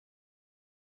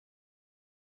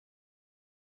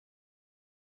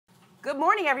Good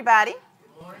morning, everybody.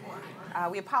 Good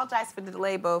morning. We apologize for the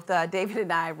delay. Both David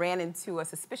and I ran into a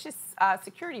suspicious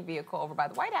security vehicle over by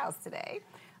the White House today,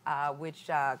 which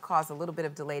caused a little bit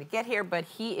of delay to get here, but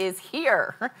he is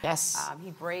here. Yes. He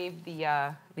braved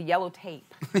the yellow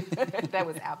tape that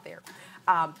was out there.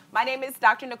 My name is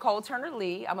Dr. Nicole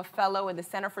Turner-Lee. I'm a fellow in the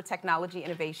Center for Technology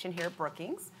Innovation here at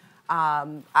Brookings.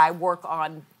 I work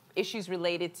on issues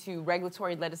related to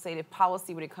regulatory and legislative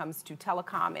policy when it comes to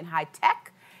telecom and high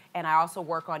tech. And I also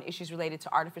work on issues related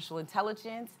to artificial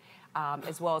intelligence,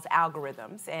 as well as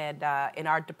algorithms. And in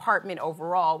our department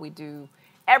overall, we do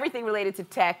everything related to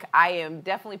tech. I am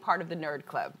definitely part of the nerd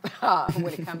club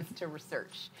when it comes to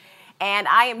research. And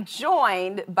I am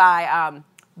joined by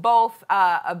both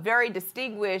a very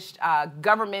distinguished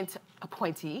government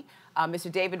appointee, Mr.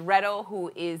 David Redl,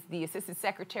 who is the Assistant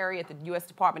Secretary at the U.S.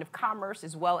 Department of Commerce,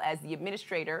 as well as the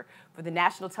Administrator for the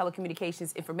National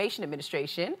Telecommunications Information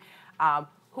Administration,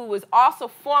 who was also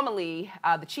formerly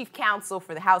the Chief Counsel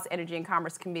for the House Energy and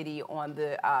Commerce Committee on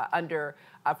the under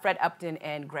Fred Upton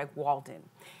and Greg Walden.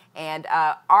 And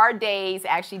our days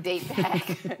actually date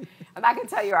back. I'm not going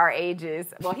to tell you our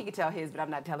ages. Well, he could tell his, but I'm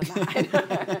not telling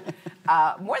mine.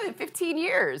 More than 15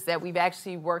 years that we've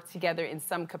actually worked together in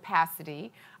some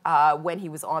capacity when he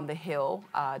was on the Hill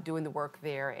doing the work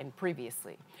there and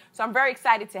previously. So I'm very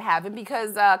excited to have him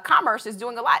because commerce is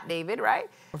doing a lot, David, right?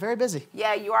 We're very busy.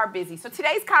 Yeah, you are busy. So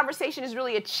today's conversation is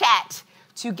really a chat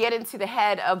to get into the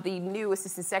head of the new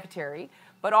Assistant Secretary,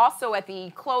 but also at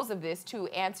the close of this to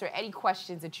answer any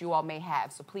questions that you all may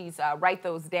have. So please write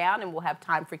those down and we'll have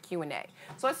time for Q&A.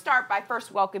 So let's start by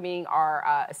first welcoming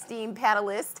our esteemed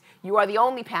panelist. You are the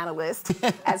only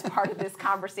panelist as part of this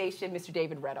conversation, Mr.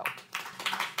 David Redl.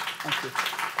 Thank you.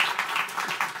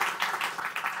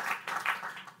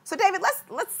 So David,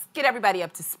 let's get everybody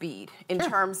up to speed in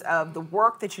terms of the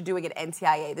work that you're doing at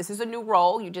NTIA. This is a new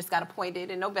role. You just got appointed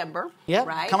in November,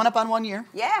 right? Coming up on 1 year.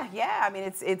 Yeah. I mean,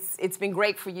 it's been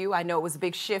great for you. I know it was a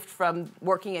big shift from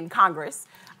working in Congress.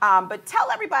 But tell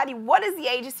everybody, what is the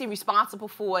agency responsible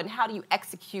for and how do you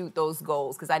execute those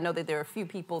goals? Because I know that there are a few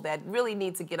people that really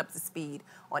need to get up to speed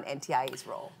on NTIA's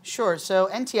role. Sure. So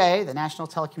NTIA, the National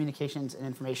Telecommunications and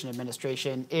Information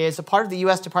Administration, is a part of the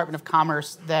U.S. Department of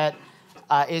Commerce that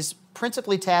is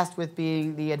principally tasked with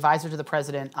being the advisor to the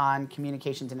president on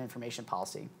communications and information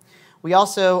policy. We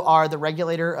also are the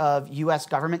regulator of U.S.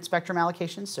 government spectrum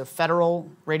allocations, so federal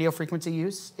radio frequency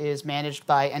use is managed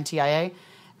by NTIA,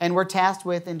 and we're tasked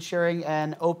with ensuring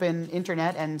an open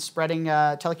internet and spreading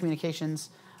telecommunications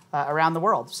around the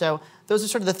world. So those are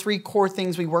sort of the three core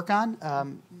things we work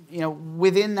on.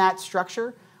 Within that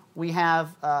structure, we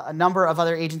have a number of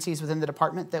other agencies within the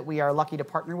department that we are lucky to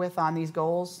partner with on these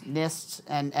goals, NIST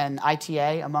and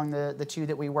ITA among the two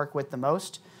that we work with the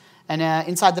most. And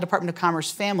inside the Department of Commerce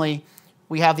family,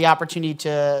 we have the opportunity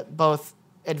to both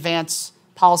advance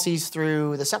policies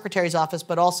through the Secretary's office,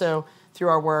 but also through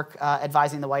our work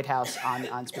advising the White House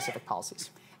on specific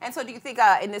policies. And so do you think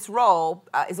in this role,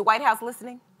 is the White House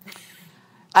listening?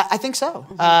 I think so.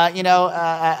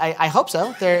 I hope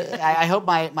so. I hope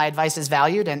my advice is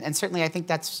valued, and certainly I think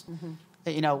that's,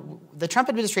 the Trump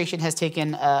administration has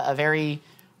taken a very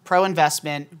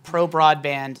pro-investment,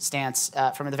 pro-broadband stance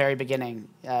from the very beginning.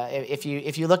 If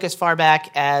you look as far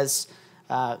back as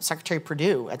Secretary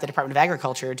Perdue at the Department of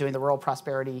Agriculture doing the Rural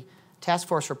Prosperity Task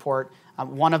Force report,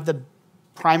 one of the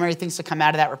primary things to come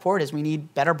out of that report is we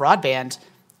need better broadband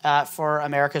for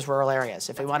America's rural areas.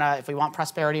 If we want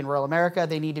prosperity in rural America,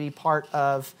 they need to be part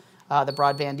of the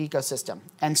broadband ecosystem.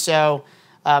 And so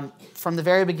from the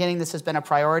very beginning, this has been a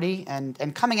priority.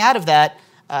 And coming out of that,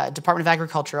 Department of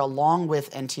Agriculture, along with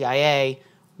NTIA,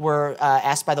 were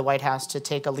asked by the White House to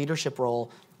take a leadership role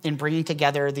in bringing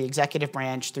together the executive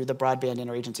branch through the Broadband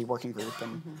Interagency Working Group.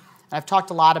 And I've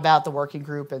talked a lot about the working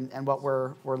group and what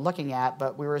we're looking at,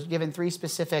 but we were given three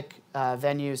specific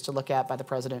venues to look at by the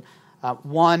president.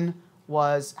 One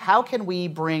was, how can we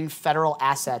bring federal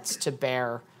assets to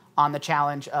bear on the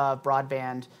challenge of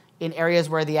broadband in areas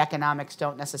where the economics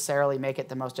don't necessarily make it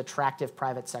the most attractive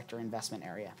private sector investment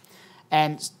area?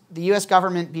 And the U.S.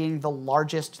 government being the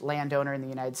largest landowner in the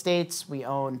United States, we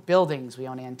own buildings, we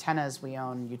own antennas, we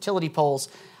own utility poles.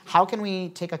 How can we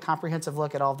take a comprehensive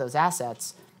look at all of those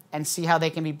assets and see how they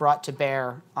can be brought to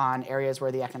bear on areas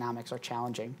where the economics are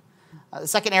challenging? The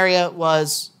second area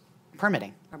was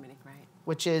permitting.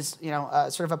 Which is,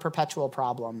 sort of a perpetual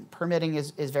problem. Permitting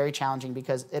is very challenging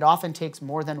because it often takes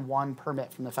more than one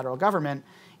permit from the federal government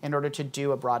in order to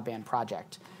do a broadband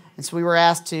project. And so we were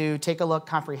asked to take a look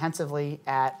comprehensively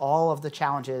at all of the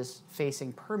challenges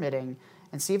facing permitting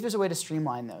and see if there's a way to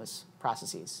streamline those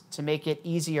processes, to make it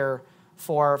easier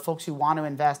for folks who want to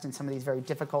invest in some of these very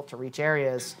difficult to reach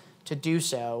areas to do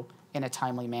so in a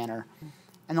timely manner.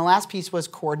 And the last piece was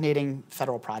coordinating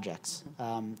federal projects.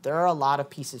 There are a lot of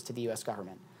pieces to the U.S.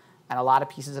 government, and a lot of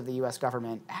pieces of the U.S.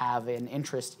 government have an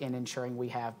interest in ensuring we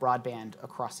have broadband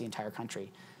across the entire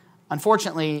country.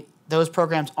 Unfortunately, those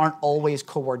programs aren't always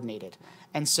coordinated.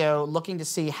 And so looking to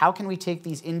see how can we take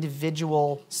these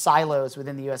individual silos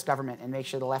within the U.S. government and make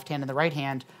sure the left hand and the right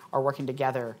hand are working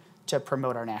together to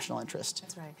promote our national interest.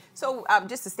 That's right. So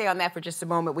just to stay on that for just a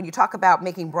moment, when you talk about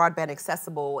making broadband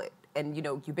accessible and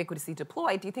ubiquitously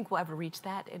deployed, do you think we'll ever reach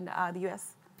that in the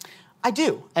U.S.? I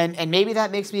do, and maybe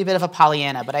that makes me a bit of a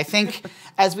Pollyanna, but I think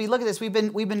as we look at this, we've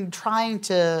been trying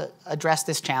to address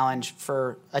this challenge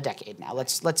for a decade now.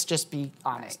 Let's just be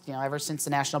honest. Ever since the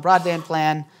National Broadband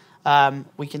Plan,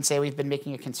 we can say we've been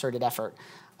making a concerted effort.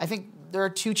 I think there are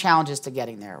two challenges to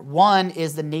getting there. One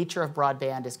is the nature of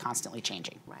broadband is constantly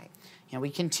changing. Right. We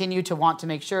continue to want to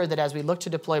make sure that as we look to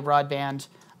deploy broadband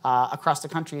across the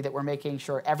country, that we're making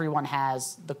sure everyone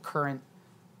has the current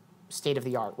state of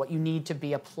the art, what you need to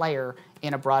be a player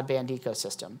in a broadband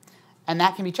ecosystem. And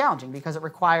that can be challenging because it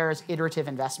requires iterative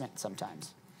investment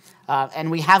sometimes. And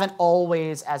we haven't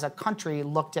always, as a country,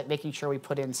 looked at making sure we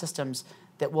put in systems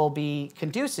that will be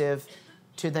conducive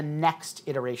to the next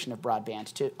iteration of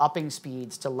broadband, to upping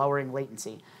speeds, to lowering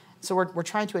latency. So we're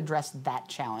trying to address that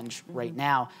challenge right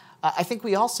now. I think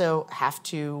we also have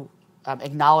to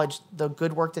acknowledge the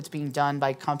good work that's being done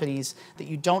by companies that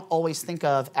you don't always think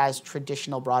of as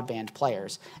traditional broadband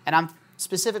players. And I'm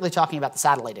specifically talking about the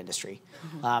satellite industry.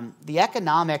 The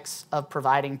economics of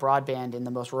providing broadband in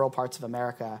the most rural parts of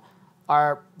America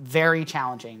are very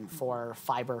challenging for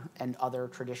fiber and other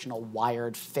traditional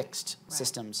wired fixed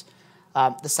systems.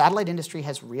 The satellite industry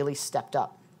has really stepped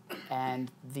up.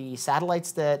 And the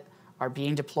satellites that are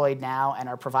being deployed now and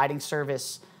are providing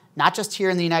service not just here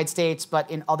in the United States,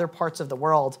 but in other parts of the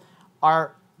world,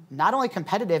 are not only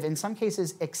competitive, in some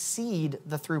cases exceed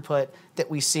the throughput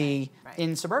that we see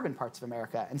in suburban parts of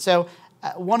America. And so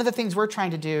one of the things we're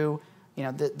trying to do,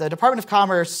 the Department of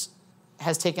Commerce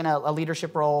has taken a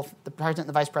leadership role. The President and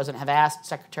the Vice President have asked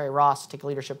Secretary Ross to take a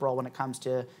leadership role when it comes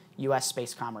to U.S.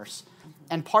 space commerce.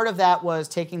 And part of that was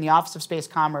taking the Office of Space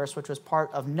Commerce, which was part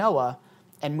of NOAA,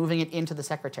 and moving it into the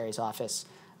Secretary's office.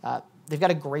 They've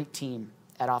got a great team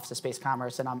at Office of Space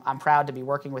Commerce, and I'm proud to be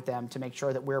working with them to make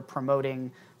sure that we're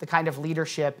promoting the kind of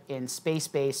leadership in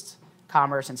space-based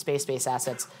commerce and space-based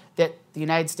assets that the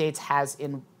United States has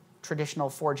in traditional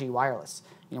 4G wireless.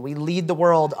 We lead the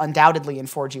world undoubtedly in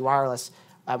 4G wireless.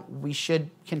 We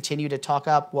should continue to talk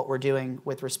up what we're doing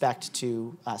with respect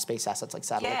to space assets like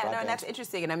satellite broadband. Yeah, no, that's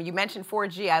interesting. And you mentioned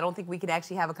 4G. I don't think we can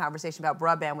actually have a conversation about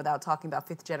broadband without talking about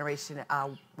fifth generation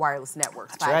wireless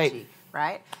networks, that's 5G.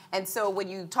 Right? And so when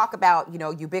you talk about,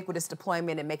 ubiquitous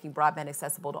deployment and making broadband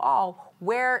accessible to all,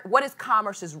 what is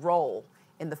commerce's role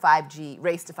in the 5G,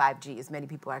 race to 5G, as many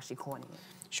people are actually coining it?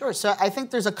 Sure. So I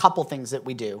think there's a couple things that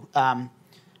we do.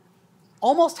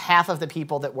 Almost half of the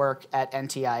people that work at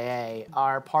NTIA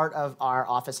are part of our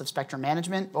Office of Spectrum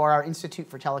Management or our Institute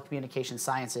for Telecommunications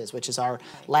Sciences, which is our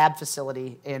lab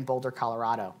facility in Boulder,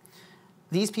 Colorado.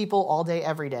 These people all day,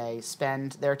 every day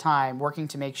spend their time working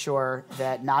to make sure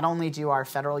that not only do our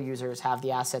federal users have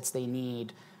the assets they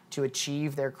need to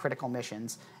achieve their critical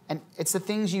missions, and it's the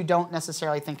things you don't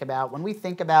necessarily think about. When we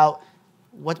think about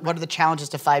what are the challenges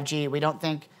to 5G, we don't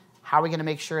think, how are we going to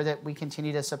make sure that we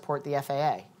continue to support the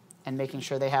FAA and making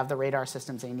sure they have the radar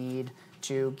systems they need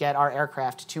to get our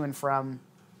aircraft to and from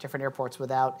different airports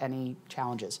without any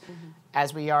challenges.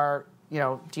 As we are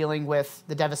dealing with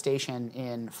the devastation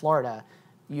in Florida,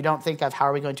 you don't think of how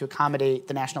are we going to accommodate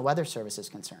the National Weather Service's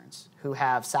concerns, who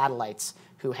have satellites,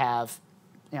 who have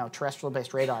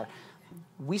terrestrial-based radar.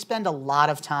 We spend a lot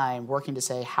of time working to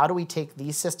say, how do we take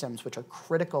these systems, which are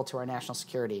critical to our national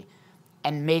security,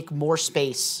 and make more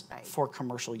space for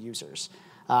commercial users?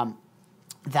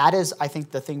 That is, I think,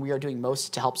 the thing we are doing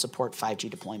most to help support 5G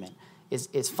deployment,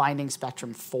 is finding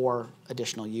spectrum for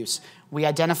additional use. We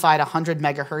identified 100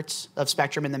 megahertz of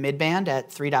spectrum in the midband at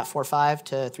 3.45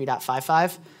 to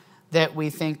 3.55 that we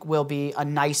think will be a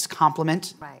nice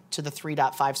complement to the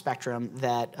 3.5 spectrum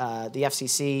that the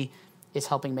FCC is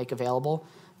helping make available.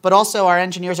 But also our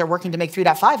engineers are working to make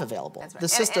 3.5 available. That's right. The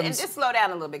systems, and just slow down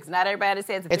a little bit, because not everybody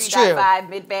understands the 3.5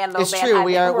 mid-band, low-band. It's true.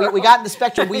 We got in the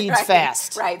spectrum weeds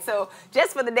fast. Right. So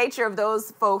just for the nature of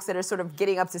those folks that are sort of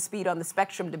getting up to speed on the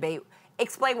spectrum debate,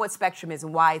 explain what spectrum is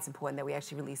and why it's important that we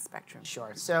actually release spectrum.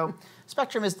 Sure. So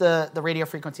spectrum is the radio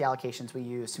frequency allocations we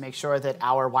use to make sure that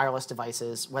our wireless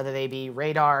devices, whether they be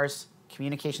radars,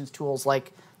 communications tools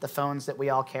like the phones that we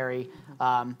all carry,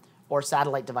 or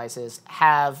satellite devices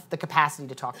have the capacity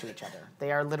to talk to each other. They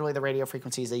are literally the radio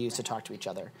frequencies they use to talk to each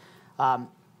other.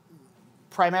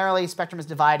 Primarily, spectrum is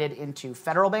divided into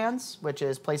federal bands, which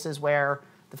is places where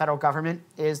the federal government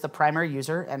is the primary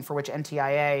user and for which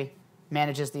NTIA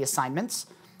manages the assignments,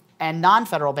 and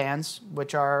non-federal bands,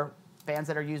 which are bands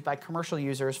that are used by commercial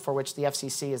users for which the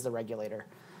FCC is the regulator.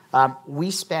 We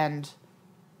spend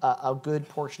a good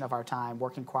portion of our time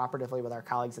working cooperatively with our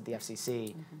colleagues at the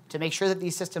FCC to make sure that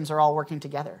these systems are all working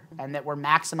together and that we're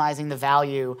maximizing the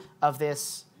value of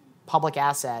this public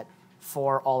asset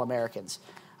for all Americans.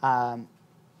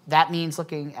 That means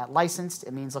looking at licensed,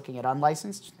 it means looking at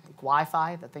unlicensed, like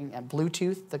Wi-Fi, and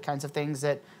Bluetooth, the kinds of things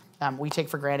that we take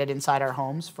for granted inside our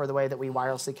homes for the way that we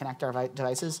wirelessly connect our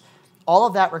devices. All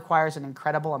of that requires an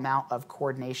incredible amount of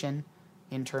coordination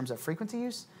in terms of frequency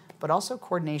use, but also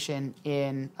coordination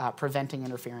in preventing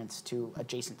interference to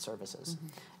adjacent services.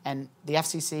 And the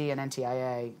FCC and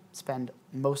NTIA spend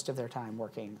most of their time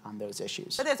working on those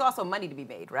issues. But there's also money to be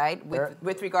made, right?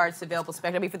 With regards to available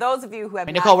spectrum. I mean, for those of you who have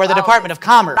Nicole, we're the Department of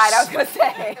Commerce. Right, I was going to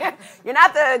say. You're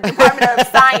not the Department of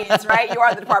Science, right? You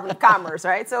are the Department of Commerce,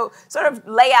 right? So sort of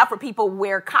lay out for people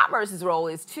where commerce's role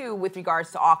is, too, with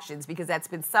regards to auctions, because that's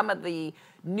been some of the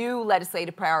new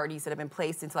legislative priorities that have been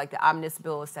placed into, like, the Omnibus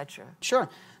bill, et cetera. Sure.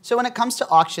 So when it comes to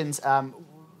auctions,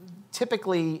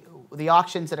 typically the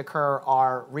auctions that occur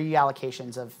are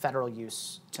reallocations of federal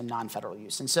use to non-federal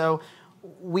use. And so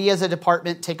we as a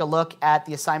department take a look at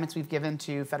the assignments we've given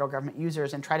to federal government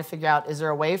users and try to figure out, is there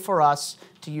a way for us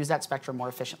to use that spectrum more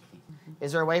efficiently?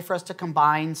 Is there a way for us to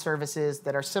combine services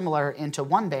that are similar into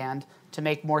one band to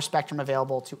make more spectrum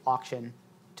available to auction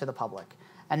to the public?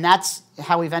 And that's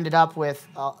how we've ended up with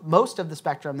most of the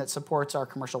spectrum that supports our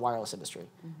commercial wireless industry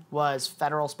was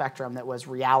federal spectrum that was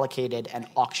reallocated and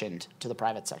auctioned to the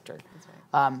private sector. That's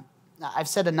right. I've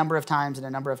said a number of times in a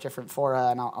number of different fora,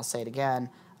 and I'll say it again,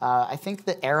 I think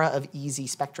the era of easy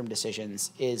spectrum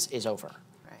decisions is over,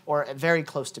 right, or very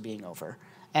close to being over.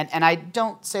 And I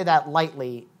don't say that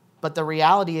lightly, but the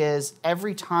reality is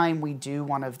every time we do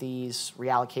one of these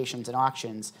reallocations and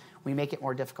auctions, we make it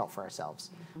more difficult for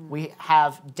ourselves. We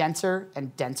have denser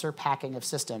and denser packing of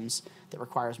systems that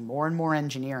requires more and more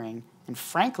engineering. And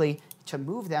frankly, to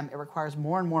move them, it requires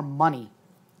more and more money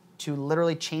to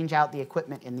literally change out the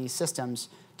equipment in these systems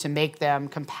to make them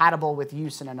compatible with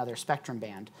use in another spectrum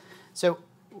band. So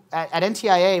at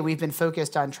NTIA, we've been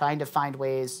focused on trying to find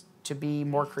ways to be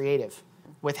more creative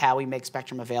with how we make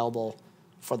spectrum available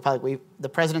for the public. The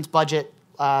president's budget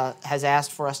has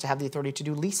asked for us to have the authority to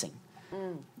do leasing.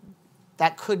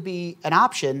 That could be an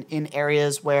option in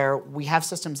areas where we have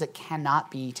systems that cannot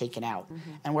be taken out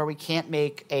and where we can't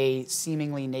make a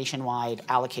seemingly nationwide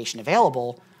allocation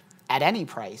available at any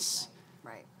price.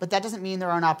 Right. But that doesn't mean there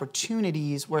aren't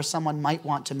opportunities where someone might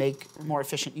want to make more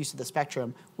efficient use of the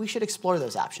spectrum. We should explore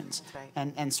those options.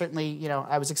 Right. And certainly, you know,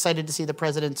 I was excited to see the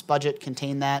president's budget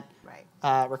contain that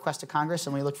request to Congress,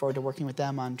 and we look forward to working with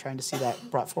them on trying to see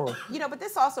that brought forward. You know, but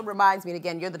this also reminds me, and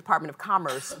again, you're the Department of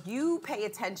Commerce. You pay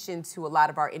attention to a lot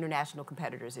of our international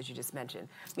competitors, as you just mentioned.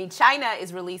 I mean, China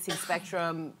is releasing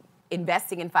spectrum,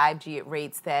 investing in 5G at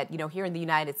rates that, you know, here in the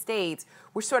United States,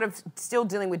 we're sort of still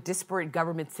dealing with disparate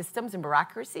government systems and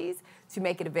bureaucracies to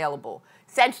make it available.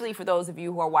 Essentially, for those of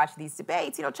you who are watching these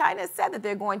debates, you know, China has said that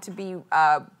they're going to be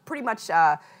pretty much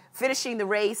finishing the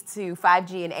race to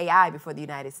 5G and AI before the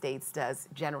United States does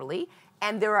generally.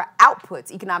 And there are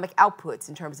outputs, economic outputs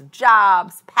in terms of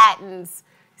jobs, patents,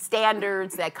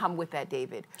 standards that come with that,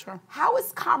 David. Sure. How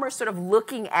is commerce sort of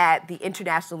looking at the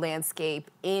international landscape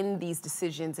in these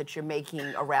decisions that you're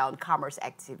making around commerce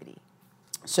activity?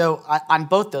 So on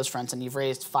both those fronts, and you've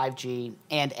raised 5G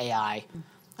and AI,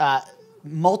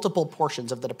 multiple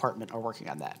portions of the department are working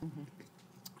on that.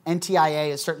 NTIA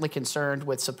is certainly concerned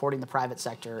with supporting the private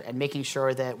sector and making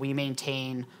sure that we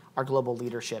maintain our global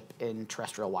leadership in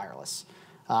terrestrial wireless.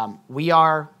 We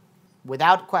are,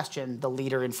 without question, the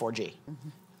leader in 4G.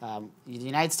 The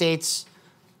United States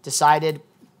decided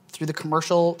through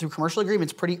commercial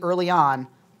agreements pretty early on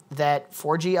that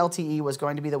 4G LTE was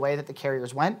going to be the way that the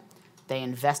carriers went. They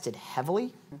invested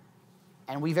heavily,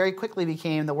 and we very quickly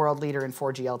became the world leader in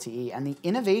 4G LTE. And the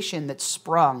innovation that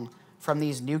sprung from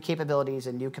these new capabilities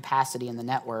and new capacity in the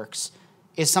networks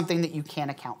is something that you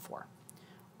can't account for.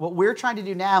 What we're trying to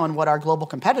do now and what our global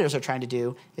competitors are trying to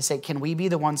do is say, can we be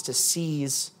the ones to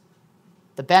seize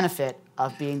the benefit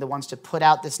of being the ones to put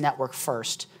out this network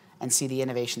first and see the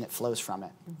innovation that flows from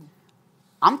it?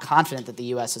 I'm confident that the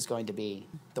U.S. is going to be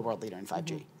the world leader in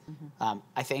 5G.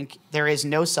 I think there is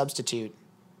no substitute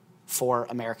for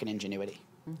American ingenuity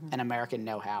and American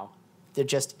know-how. There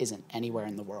just isn't anywhere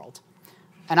in the world.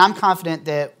 And I'm confident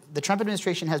that the Trump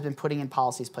administration has been putting in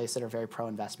policies in place that are very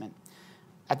pro-investment.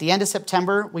 At the end of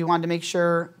September, we wanted to make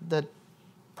sure the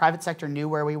private sector knew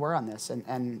where we were on this.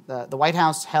 And the White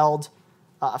House held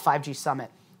a 5G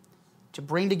summit to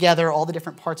bring together all the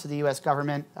different parts of the U.S.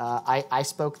 government. I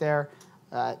spoke there,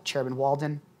 Chairman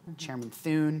Walden, Chairman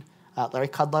Thune, Larry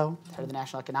Kudlow, head of the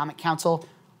National Economic Council,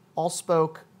 all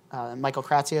spoke. Michael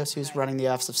Kratsios, who's running the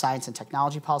Office of Science and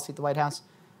Technology Policy at the White House.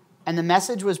 And the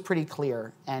message was pretty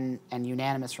clear and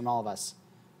unanimous from all of us.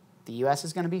 The U.S.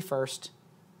 is going to be first.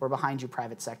 We're behind you,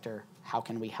 private sector. How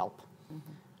can we help?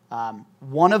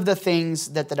 One of the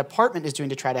things that the department is doing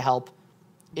to try to help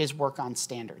is work on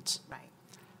standards. Right.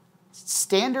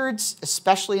 Standards,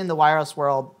 especially in the wireless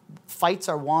world, fights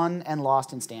are won and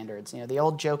lost in standards. The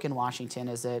old joke in Washington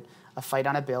is that a fight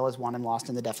on a bill is won and lost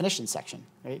in the definition section.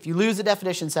 Right? If you lose the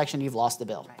definition section, you've lost the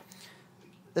bill. Right.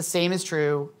 The same is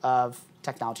true of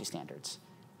technology standards.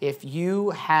 If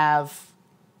you have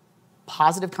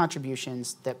positive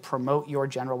contributions that promote your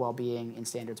general well-being in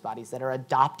standards bodies that are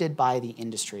adopted by the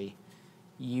industry,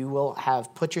 you will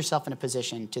have put yourself in a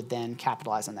position to then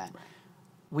capitalize on that. Right.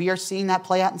 We are seeing that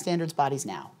play out in standards bodies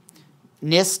now.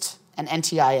 NIST and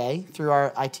NTIA, through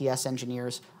our ITS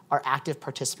engineers, are active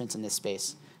participants in this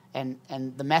space. And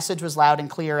the message was loud and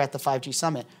clear at the 5G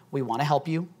Summit. We want to help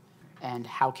you, and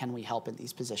how can we help in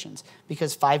these positions?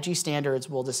 Because 5G standards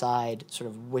will decide sort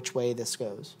of which way this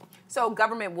goes. So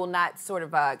government will not sort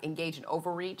of engage in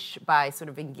overreach by sort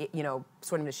of,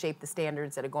 to shape the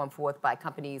standards that are going forth by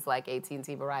companies like AT&T,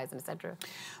 Verizon, et cetera?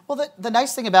 Well, the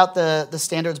nice thing about the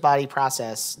standards body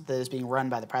process that is being run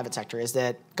by the private sector is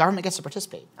that government gets to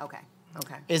participate. Okay.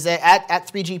 Okay. Is that at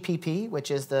 3GPP,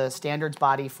 which is the standards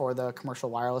body for the commercial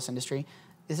wireless industry,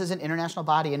 this is an international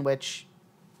body in which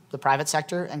the private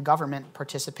sector and government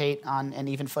participate on an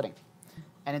even footing.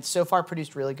 And it's so far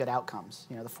produced really good outcomes.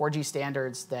 The 4G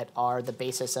standards that are the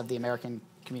basis of the American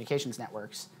communications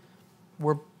networks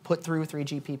were put through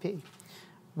 3GPP.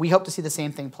 We hope to see the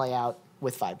same thing play out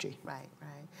with 5G. Right,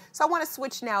 right. So I want to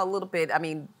switch now a little bit,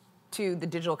 to the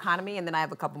digital economy, and then I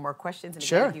have a couple more questions. And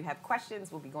again, if you have questions,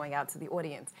 we'll be going out to the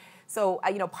audience. So,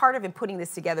 part of in putting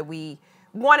this together, we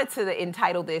wanted to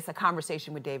entitle this "A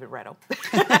Conversation with David Redl,"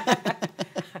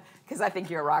 because I think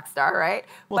you're a rock star, right?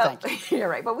 Well, thank you. You're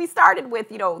right. But we started with,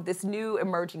 this new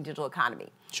emerging digital economy.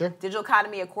 Sure. Digital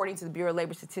economy, according to the Bureau of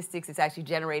Labor Statistics, is actually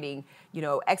generating,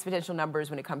 exponential numbers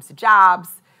when it comes to jobs.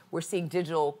 We're seeing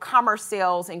digital commerce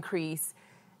sales increase.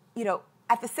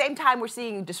 At the same time, we're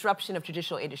seeing disruption of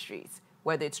traditional industries,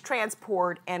 whether it's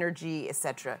transport, energy, et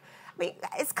cetera.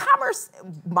 Is commerce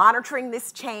monitoring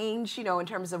this change, in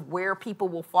terms of where people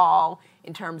will fall,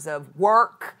 in terms of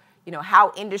work,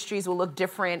 how industries will look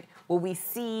different? Will we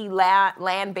see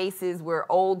land bases where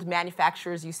old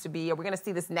manufacturers used to be? Are we going to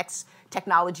see this next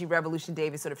technology revolution,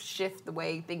 David, sort of shift the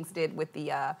way things did with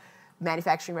the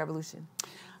manufacturing revolution?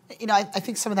 I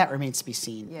think some of that remains to be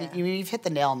seen. Yeah. You've hit the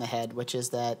nail on the head, which is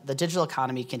that the digital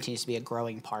economy continues to be a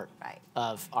growing part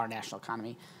of our national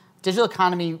economy. Digital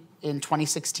economy in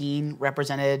 2016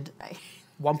 represented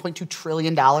 $1.2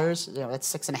 trillion. That's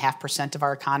 6.5% of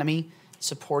our economy,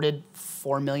 supported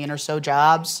 4 million or so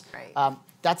jobs. Right.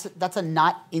 That's a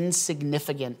not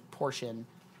insignificant portion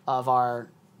of our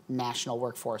national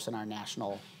workforce and our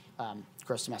national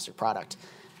gross domestic product.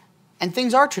 And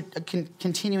things are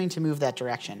continuing to move that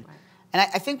direction. Right. And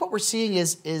I think what we're seeing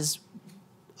is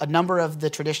a number of the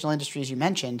traditional industries you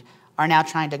mentioned are now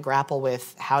trying to grapple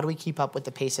with how do we keep up with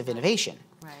the pace of innovation.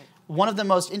 Right. One of the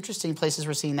most interesting places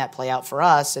we're seeing that play out for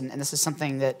us, and this is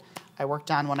something that I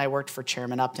worked on when I worked for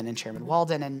Chairman Upton and Chairman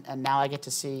Walden, and now I get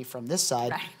to see from this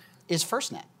side, is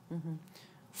FirstNet. Mm-hmm.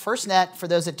 FirstNet, for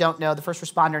those that don't know, the First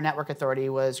Responder Network Authority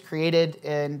was created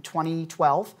in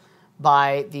 2012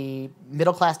 by the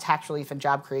Middle Class Tax Relief and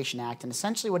Job Creation Act. And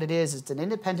essentially what it is, it's an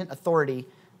independent authority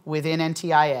within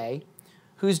NTIA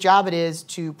whose job it is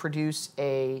to produce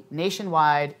a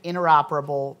nationwide,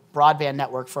 interoperable broadband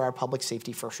network for our public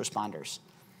safety first responders.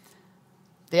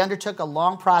 They undertook a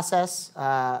long process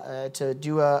to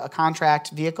do a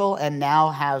contract vehicle and now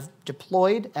have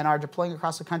deployed and are deploying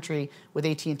across the country with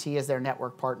AT&T as their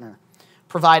network partner,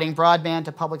 providing broadband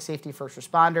to public safety first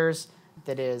responders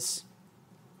that is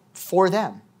for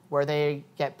them, where they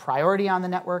get priority on the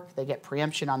network, they get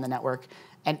preemption on the network.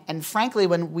 And frankly,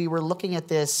 when we were looking at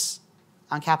this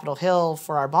on Capitol Hill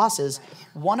for our bosses,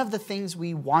 one of the things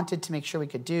we wanted to make sure we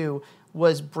could do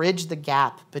was bridge the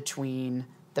gap between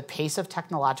the pace of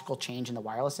technological change in the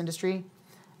wireless industry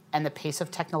and the pace of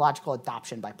technological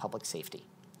adoption by public safety.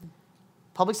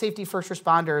 Public safety first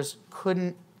responders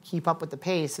couldn't keep up with the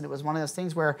pace, and it was one of those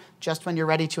things where just when you're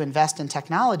ready to invest in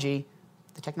technology,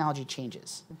 the technology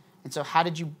changes. And so how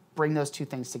did you bring those two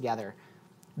things together?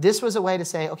 This was a way to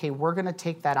say, okay, we're going to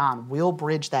take that on. We'll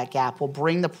bridge that gap. We'll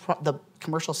bring the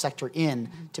commercial sector in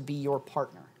to be your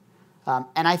partner.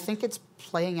 And I think it's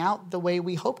playing out the way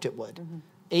we hoped it would.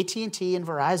 AT&T and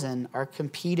Verizon are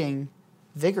competing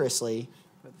vigorously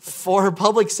for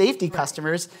public safety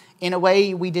customers in a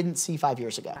way we didn't see 5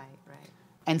 years ago.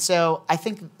 And so I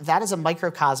think that is a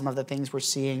microcosm of the things we're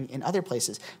seeing in other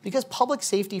places. Because public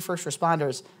safety first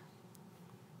responders,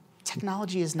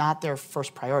 technology is not their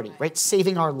first priority, right?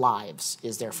 Saving our lives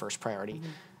is their first priority.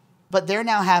 But they're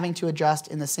now having to adjust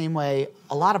in the same way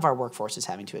a lot of our workforce is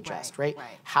having to adjust, right?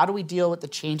 How do we deal with the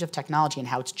change of technology and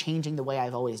how it's changing the way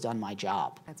I've always done my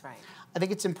job? That's right. I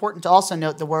think it's important to also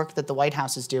note the work that the White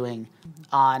House is doing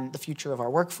on the future of our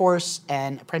workforce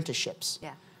and apprenticeships.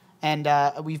 Yeah. And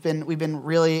we've been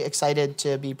really excited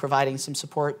to be providing some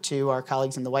support to our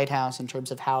colleagues in the White House in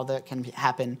terms of how that can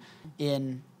happen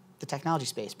in the technology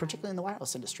space, particularly in the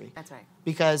wireless industry. That's right.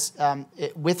 Because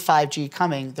with 5G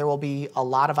coming, there will be a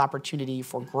lot of opportunity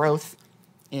for growth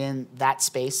in that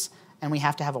space, and we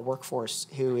have to have a workforce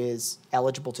who is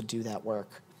eligible to do that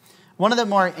work. One of the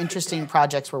more interesting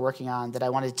projects we're working on that I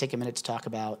wanted to take a minute to talk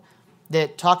about,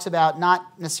 that talks about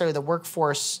not necessarily the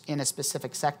workforce in a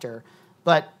specific sector,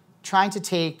 but trying to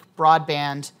take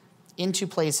broadband into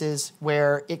places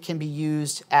where it can be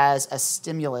used as a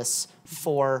stimulus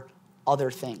for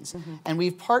other things. And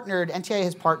we've partnered, NTIA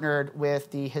has partnered with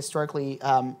the historically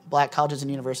black colleges and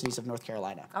universities of North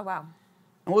Carolina. Oh, wow.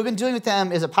 And what we've been doing with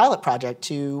them is a pilot project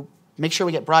to make sure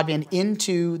we get broadband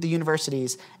into the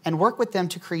universities and work with them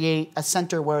to create a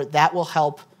center where that will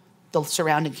help the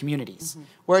surrounding communities,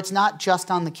 where it's not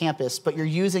just on the campus, but you're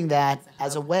using that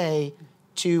as a way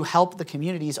to help the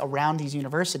communities around these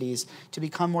universities to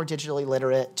become more digitally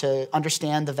literate, to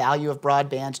understand the value of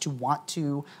broadband, to want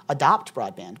to adopt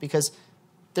broadband. Because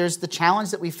there's the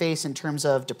challenge that we face in terms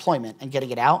of deployment and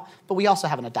getting it out, but we also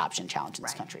have an adoption challenge in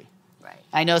this country.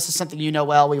 I know this is something you know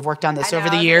well. We've worked on this over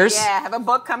the years. Yeah, I have a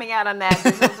book coming out on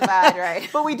that. Right.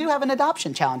 But we do have an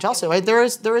adoption challenge also. Right?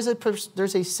 There's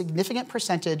a significant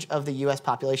percentage of the U.S.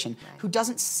 population who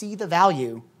doesn't see the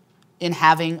value in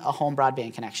having a home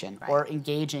broadband connection or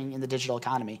engaging in the digital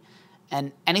economy.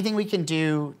 And anything we can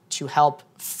do to help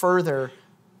further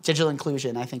digital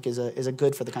inclusion, I think, is a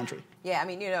good for the country. Yeah, I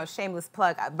mean, shameless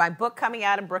plug. My book coming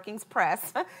out in Brookings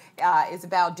Press is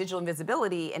about digital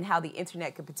invisibility and how the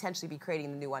internet could potentially be creating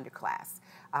the new underclass.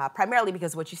 Primarily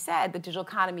because what you said, the digital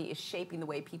economy is shaping the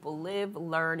way people live,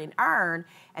 learn, and earn,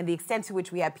 and the extent to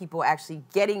which we have people actually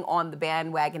getting on the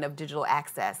bandwagon of digital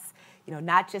access.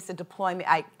 Not just a deployment,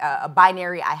 a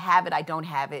binary, I have it, I don't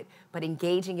have it, but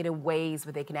engaging it in ways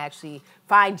where they can actually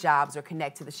find jobs or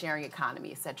connect to the sharing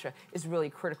economy, et cetera, is really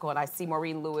critical. And I see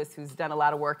Maureen Lewis, who's done a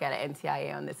lot of work at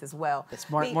NTIA on this as well.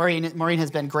 Maureen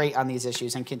has been great on these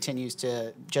issues and continues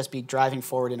to just be driving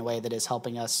forward in a way that is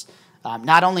helping us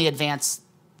not only advance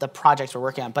the projects we're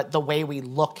working on, but the way we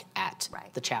look at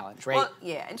the challenge, right? Well,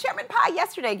 yeah, and Chairman Pai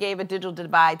yesterday gave a digital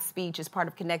divide speech as part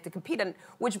of Connect to Compete, and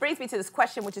which brings me to this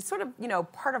question, which is sort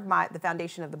of, part of the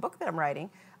foundation of the book that I'm writing,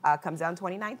 comes out in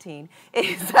 2019,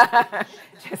 is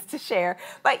just to share.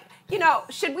 But,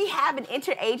 should we have an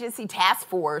interagency task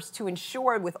force to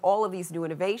ensure with all of these new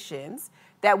innovations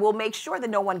that will make sure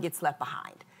that no one gets left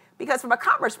behind? Because from a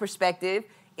commerce perspective,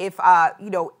 if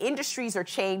industries are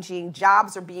changing,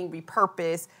 jobs are being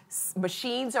repurposed,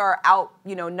 machines are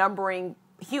outnumbering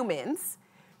humans,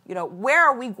 where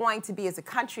are we going to be as a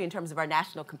country in terms of our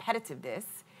national competitiveness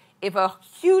if a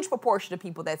huge proportion of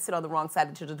people that sit on the wrong side of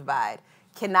the digital divide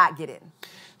cannot get in?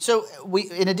 So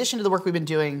in addition to the work we've been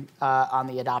doing on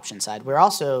the adoption side, we're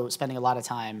also spending a lot of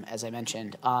time, as I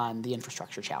mentioned, on the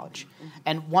infrastructure challenge.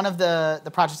 And one of the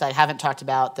projects I haven't talked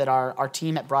about that our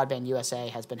team at Broadband USA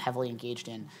has been heavily engaged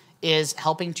in is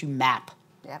helping to map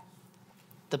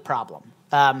the problem.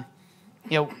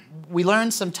 We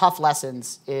learned some tough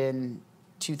lessons in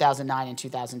 2009 and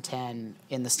 2010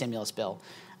 in the stimulus bill.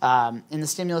 In the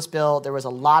stimulus bill, there was a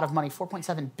lot of money,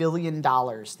 $4.7 billion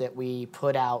that we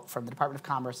put out from the Department of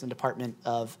Commerce and Department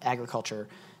of Agriculture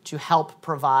to help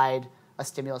provide a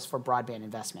stimulus for broadband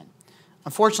investment.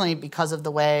 Unfortunately, because of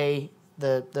the way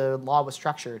the law was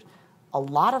structured, a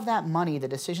lot of that money, the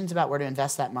decisions about where to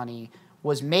invest that money,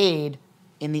 was made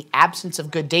in the absence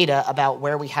of good data about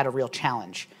where we had a real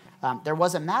challenge. There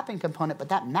was a mapping component, but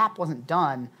that map wasn't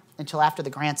done until after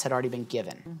the grants had already been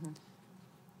given.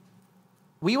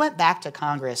 We went back to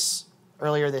Congress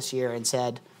earlier this year and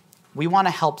said, we want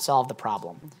to help solve the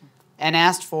problem, and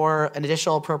asked for an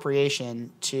additional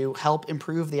appropriation to help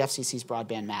improve the FCC's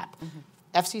broadband map.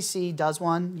 FCC does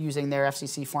one using their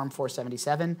FCC Form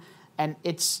 477, and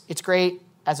it's great.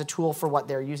 as a tool for what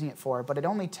they're using it for, but it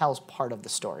only tells part of the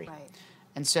story. Right.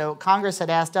 And so Congress had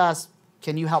asked us,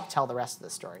 can you help tell the rest of the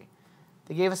story?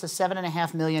 They gave us a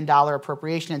 $7.5 million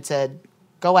appropriation and said,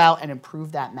 go out and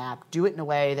improve that map. Do it in a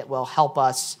way that will help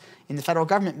us in the federal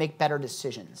government make better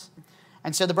decisions.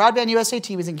 And so the Broadband USA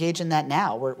team is engaged in that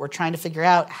now. We're trying to figure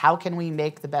out how can we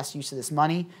make the best use of this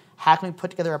money? How can we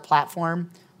put together a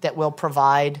platform that will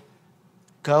provide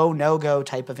go, no-go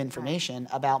type of information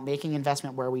about making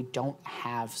investment where we don't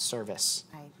have service.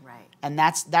 Right. And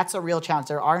that's a real challenge.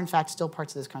 There are, in fact, still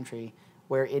parts of this country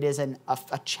where it is a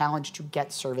challenge to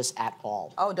get service at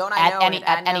all. Oh, don't I know it?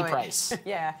 At any price.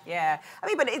 Yeah. I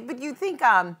mean, but you think,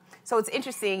 so it's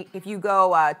interesting, if you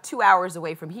go 2 hours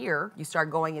away from here, you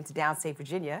start going into downstate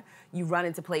Virginia, you run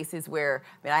into places where,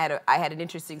 I mean, I had an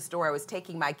interesting story. I was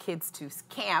taking my kids to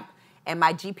camp, and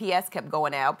my GPS kept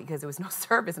going out because there was no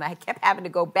service, and I kept having to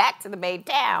go back to the main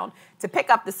town to pick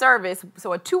up the service,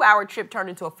 so a 2-hour trip turned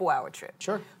into a 4-hour trip.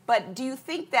 Sure. But do you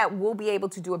think that we'll be able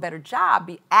to do a better job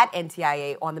at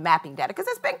NTIA on the mapping data? Because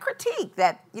there's been critique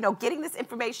that, getting this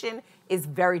information is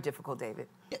very difficult, David.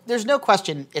 There's no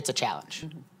question it's a challenge.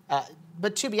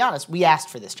 But to be honest, we asked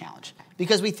for this challenge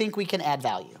because we think we can add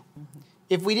value.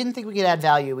 If we didn't think we could add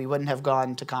value, we wouldn't have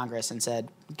gone to Congress and said,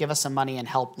 give us some money and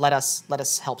help, let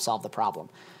us help solve the problem.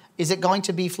 Is it going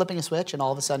to be flipping a switch and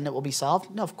all of a sudden it will be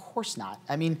solved? No, of course not.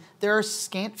 I mean, there are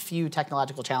scant few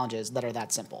technological challenges that are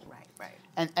that simple. Right.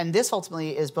 And this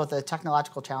ultimately is both a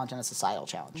technological challenge and a societal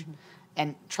challenge.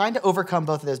 And trying to overcome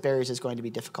both of those barriers is going to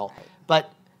be difficult.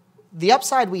 But the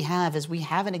upside we have is we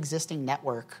have an existing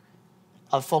network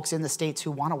of folks in the states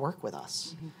who want to work with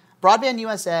us. Broadband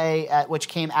USA, which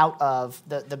came out of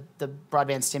the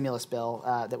broadband stimulus bill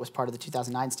that was part of the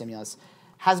 2009 stimulus,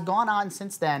 has gone on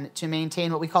since then to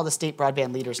maintain what we call the State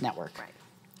Broadband Leaders Network. Right.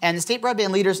 And the State Broadband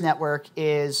Leaders Network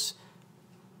is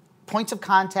points of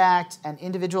contact and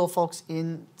individual folks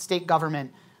in state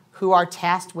government who are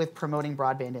tasked with promoting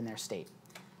broadband in their state.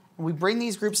 We bring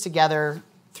these groups together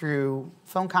through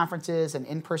phone conferences and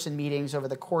in-person meetings over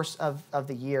the course of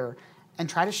the year and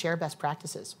try to share best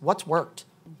practices. What's worked?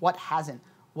 What hasn't?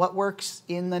 What works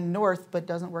in the north but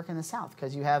doesn't work in the south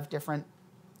because you have different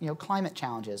climate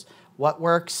challenges? What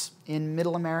works in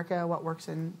middle America? What works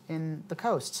in the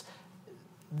coasts?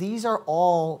 These are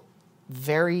all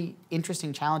very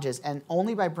interesting challenges, and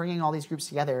only by bringing all these groups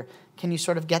together can you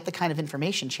sort of get the kind of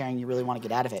information sharing you really want to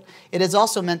get out of it. It has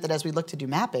also meant that as we look to do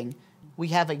mapping, we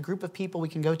have a group of people we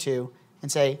can go to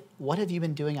and say, what have you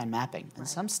been doing on mapping? And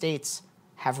some states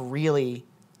have really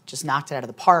just knocked it out of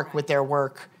the park with their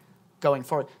work going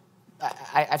forward.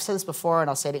 I've said this before, and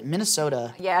I'll say it,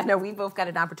 Minnesota. Yeah, no, we both got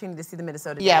an opportunity to see the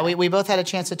Minnesota data. Yeah, we both had a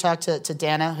chance to talk to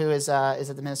Dana, who is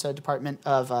at the Minnesota Department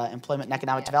of Employment and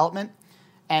Economic Development.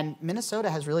 And Minnesota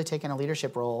has really taken a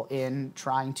leadership role in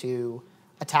trying to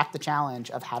attack the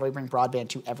challenge of how do we bring broadband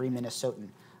to every Minnesotan.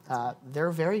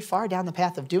 They're very far down the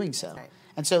path of doing so. Right.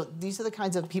 And so these are the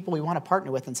kinds of people we want to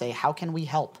partner with and say, how can we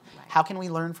help? Right. How can we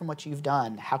learn from what you've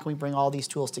done? How can we bring all these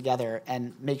tools together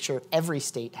and make sure every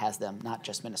state has them, not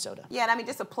just Minnesota? Yeah, and I mean,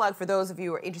 just a plug for those of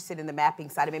you who are interested in the mapping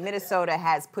side. I mean, Minnesota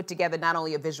has put together not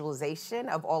only a visualization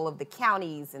of all of the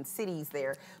counties and cities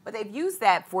there, but they've used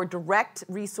that for direct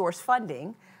resource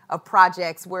funding of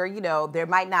projects where, there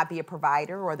might not be a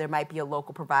provider or there might be a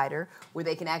local provider where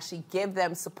they can actually give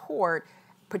them support,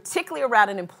 particularly around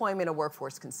an employment or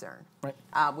workforce concern, right.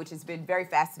 Which has been very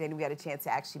fascinating. We had a chance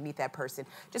to actually meet that person.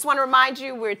 Just want to remind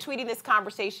you, we're tweeting this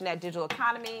conversation at Digital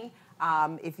Economy.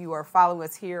 If you are following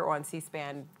us here on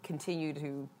C-SPAN, continue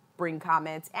to bring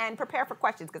comments and prepare for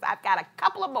questions because I've got a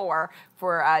couple of more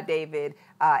for David,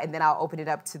 and then I'll open it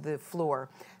up to the floor.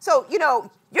 So,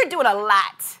 you're doing a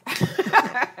lot.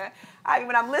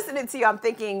 When I'm listening to you, I'm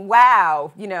thinking,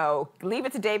 wow, leave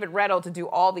it to David Redl to do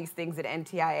all these things at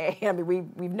NTIA. I mean,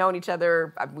 we've known each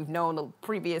other. We've known the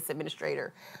previous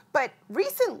administrator. But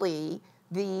recently,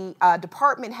 the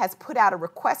department has put out a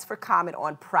request for comment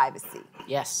on privacy.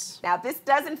 Yes. Now, this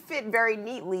doesn't fit very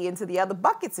neatly into the other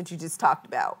buckets that you just talked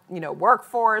about.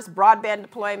 Workforce, broadband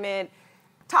deployment.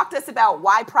 Talk to us about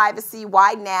why privacy,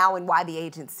 why now, and why the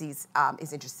agency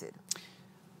is interested.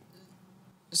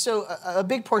 So a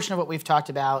big portion of what we've talked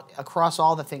about across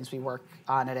all the things we work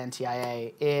on at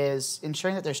NTIA is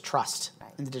ensuring that there's trust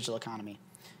in the digital economy,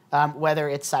 whether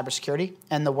it's cybersecurity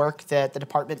and the work that the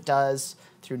department does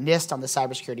through NIST on the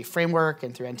cybersecurity framework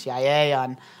and through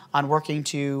NTIA on working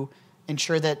to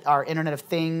ensure that our Internet of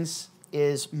Things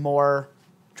is more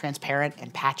transparent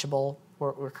and patchable.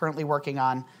 We're currently working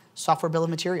on software bill of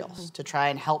materials to try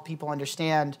and help people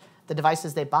understand the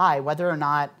devices they buy, whether or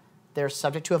not they're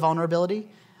subject to a vulnerability.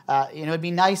 It'd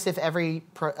be nice if every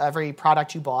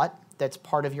product you bought that's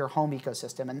part of your home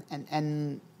ecosystem.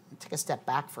 And take a step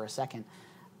back for a second.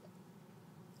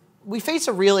 We face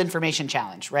a real information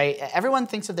challenge, right? Everyone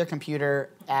thinks of their computer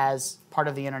as part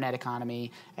of the internet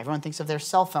economy. Everyone thinks of their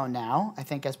cell phone now, I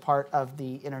think, as part of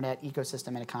the internet ecosystem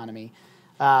and economy.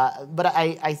 But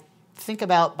I think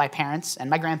about my parents and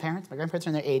my grandparents. My grandparents are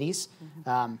in their 80s.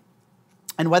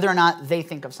 And whether or not they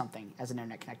think of something as an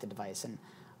internet-connected device. And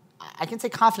I can say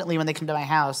confidently when they come to my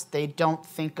house, they don't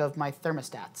think of my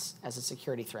thermostats as a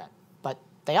security threat, but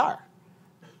they are.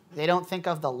 They don't think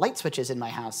of the light switches in my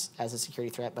house as a security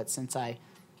threat, but since I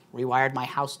rewired my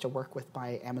house to work with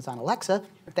my Amazon Alexa,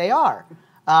 they are.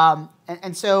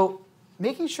 And so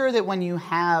making sure that when you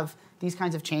have these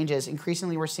kinds of changes,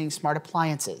 increasingly we're seeing smart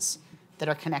appliances that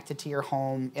are connected to your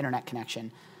home internet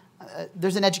connection.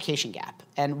 There's an education gap.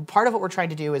 And part of what we're trying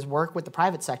to do is work with the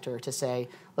private sector to say,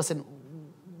 listen,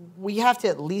 we have to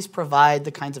at least provide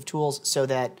the kinds of tools so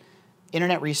that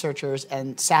internet researchers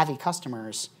and savvy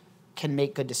customers can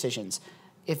make good decisions.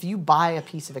 If you buy a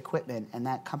piece of equipment and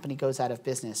that company goes out of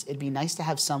business, it'd be nice to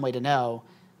have some way to know,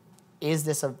 is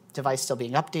this a device still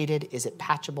being updated? Is it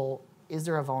patchable? Is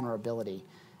there a vulnerability?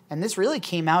 And this really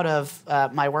came out of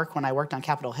my work when I worked on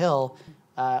Capitol Hill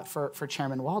for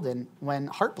Chairman Walden, when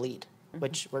Heartbleed,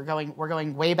 which we're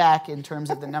going way back in terms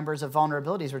of the numbers of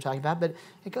vulnerabilities we're talking about, but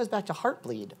it goes back to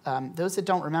Heartbleed. Those that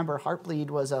don't remember, Heartbleed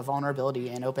was a vulnerability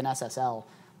in OpenSSL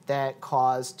that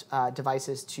caused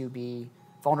devices to be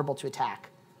vulnerable to attack.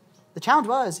 The challenge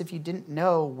was if you didn't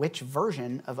know which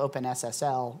version of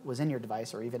OpenSSL was in your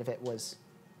device, or even if it was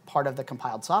part of the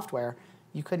compiled software,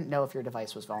 you couldn't know if your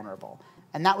device was vulnerable.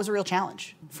 And that was a real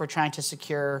challenge for trying to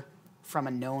secure from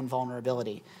a known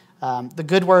vulnerability. The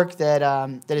good work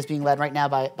that is being led right now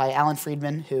by Alan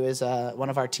Friedman, who is one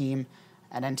of our team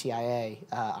at NTIA,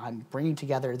 on bringing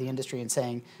together the industry and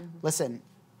saying, listen,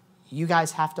 you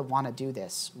guys have to want to do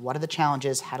this. What are the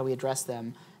challenges? How do we address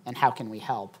them? And how can we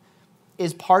help?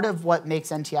 Is part of what makes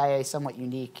NTIA somewhat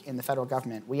unique in the federal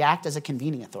government. We act as a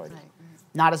convening authority,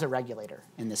 not as a regulator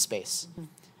in this space.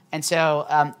 And so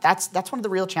that's one of the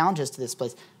real challenges to this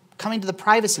place. Coming to the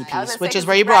privacy piece, which is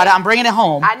where you brought it. I'm bringing it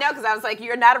home. I know, because I was like,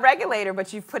 you're not a regulator,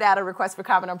 but you've put out a request for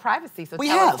comment on privacy. So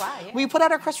tell us why. Yeah. We put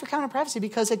out a request for comment on privacy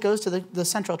because it goes to the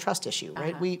central trust issue,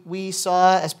 right? We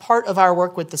saw, as part of our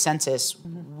work with the census,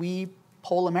 we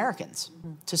poll Americans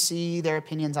to see their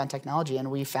opinions on technology,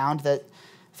 and we found that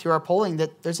through our polling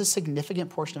that there's a significant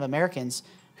portion of Americans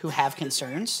who have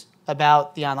concerns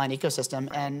about the online ecosystem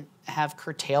and have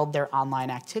curtailed their online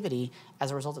activity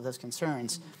as a result of those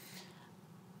concerns.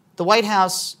 The White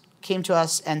House came to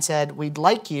us and said, we'd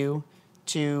like you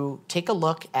to take a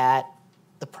look at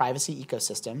the privacy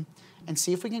ecosystem and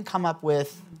see if we can come up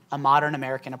with a modern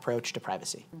American approach to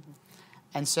privacy.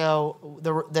 And so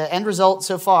the end result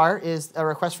so far is a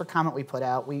request for comment we put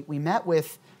out. We met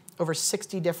with over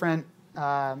 60 different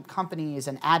companies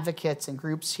and advocates and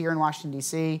groups here in Washington,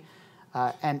 D.C.,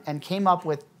 and came up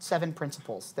with 7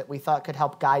 principles that we thought could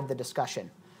help guide the discussion,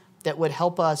 that would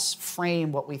help us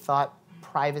frame what we thought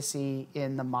privacy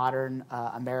in the modern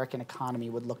American economy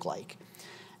would look like.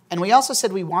 And we also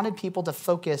said we wanted people to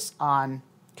focus on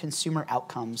consumer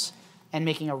outcomes and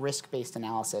making a risk-based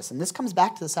analysis. And this comes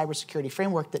back to the cybersecurity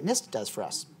framework that NIST does for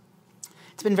us.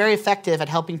 It's been very effective at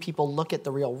helping people look at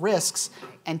the real risks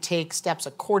and take steps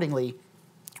accordingly,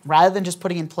 rather than just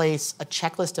putting in place a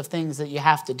checklist of things that you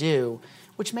have to do,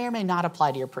 which may or may not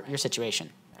apply to your situation.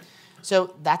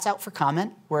 So that's out for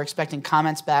comment. We're expecting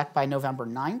comments back by November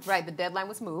 9th. Right, the deadline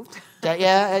was moved.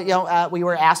 We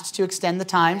were asked to extend the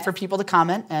time for people to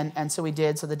comment, and so we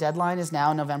did. So the deadline is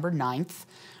now November 9th.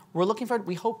 We're looking for,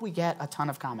 we hope we get a ton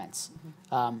of comments.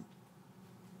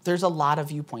 There's a lot of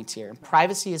viewpoints here.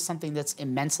 Privacy is something that's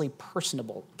immensely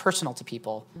personal to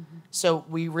people. So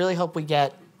we really hope we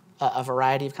get a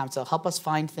variety of comments that'll help us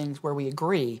find things where we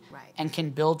agree and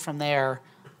can build from there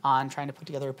on trying to put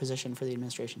together a position for the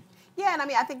administration. Yeah, and I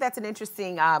mean, I think that's an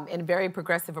interesting and very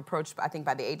progressive approach, I think,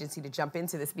 by the agency to jump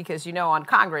into this because, you know, on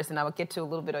Congress, and I will get to a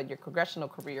little bit of your congressional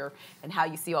career and how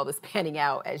you see all this panning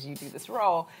out as you do this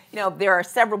role, you know, there are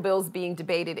several bills being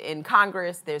debated in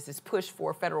Congress. There's this push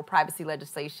for federal privacy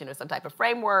legislation or some type of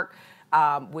framework,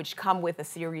 which come with a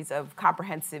series of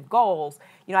comprehensive goals.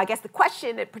 You know, I guess the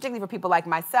question, particularly for people like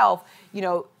myself, you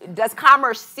know, does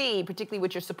Commerce see, particularly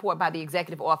with your support by the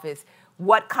executive office,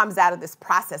 what comes out of this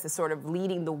process as sort of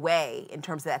leading the way in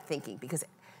terms of that thinking? Because,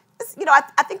 you know,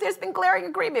 I think there's been glaring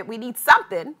agreement. We need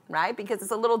something, right? Because it's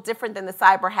a little different than the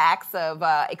cyber hacks of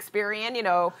Experian. You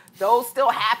know, those still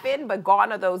happen, but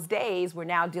gone are those days. We're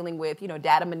now dealing with, you know,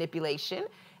 data manipulation.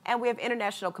 And we have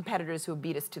international competitors who have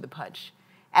beat us to the punch.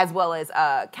 as well as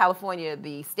California,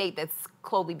 the state that's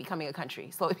slowly becoming a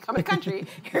country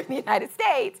here in the United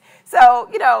States. So,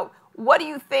 what do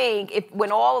you think, if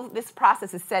when all this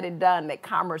process is said and done, that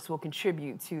commerce will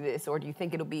contribute to this, or do you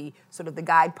think it'll be sort of the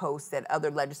guideposts that other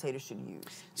legislators should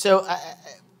use? So,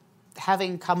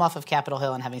 having come off of Capitol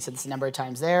Hill and having said this a number of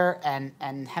times there, and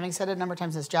having said it a number of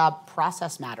times in this job,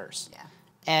 process matters. Yeah.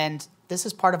 And this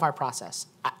is part of our process.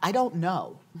 I don't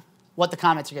know what the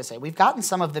comments are going to say. We've gotten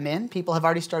some of them in. People have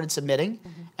already started submitting,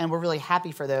 and we're really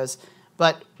happy for those.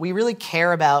 But we really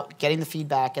care about getting the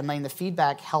feedback and letting the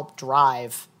feedback help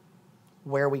drive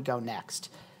where we go next.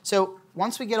 So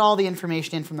once we get all the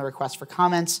information in from the request for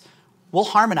comments, we'll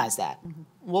harmonize that.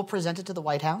 We'll present it to the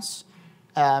White House,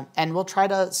 and we'll try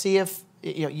to see if,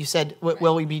 you said,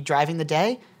 will we be driving the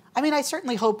day? I mean, I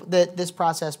certainly hope that this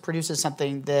process produces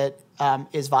something that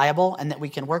is viable and that we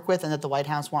can work with and that the White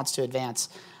House wants to advance.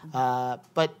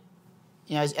 But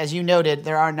as you noted,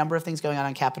 there are a number of things going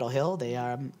on Capitol Hill. They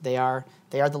are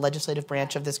the legislative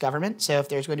branch of this government. So if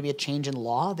there's going to be a change in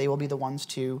law, they will be the ones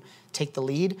to take the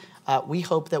lead. We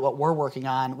hope that what we're working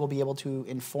on will be able to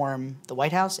inform the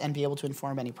White House and be able to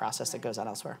inform any process that goes on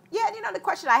elsewhere. Yeah, and the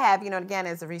question I have, again,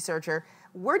 as a researcher,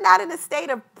 we're not in a state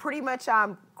of pretty much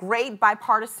great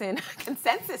bipartisan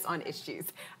consensus on issues.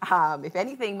 If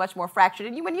anything, much more fractured.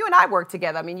 And when you and I worked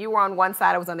together, I mean, you were on one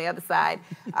side, I was on the other side.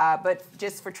 But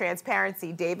just for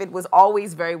transparency, David was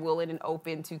always very willing and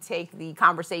open to take the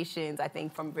conversations, I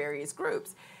think, from various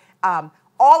groups.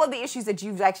 All of the issues that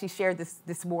you've actually shared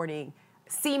this morning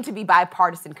seem to be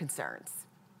bipartisan concerns.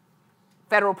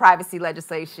 Federal privacy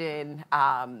legislation,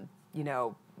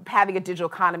 having a digital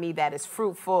economy that is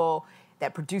fruitful,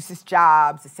 that produces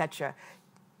jobs, et cetera.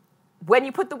 When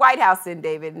you put the White House in,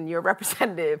 David, and you're a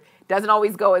representative, it doesn't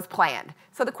always go as planned.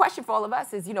 So the question for all of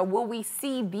us is, will we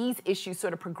see these issues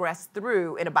sort of progress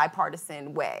through in a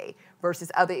bipartisan way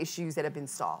versus other issues that have been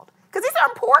stalled? Because these are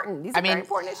important. These are very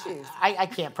important issues. I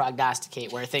can't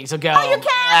prognosticate where things will go. Oh, you can.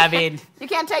 I mean, you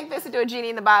can't take this and do a genie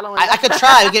in the bottle. I could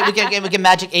try. We can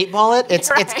magic 8-ball it. It's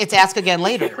ask again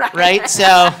later, right?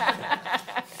 So.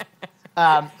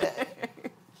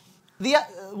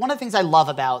 One of the things I love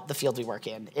about the field we work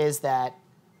in is that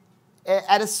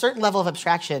at a certain level of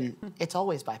abstraction, it's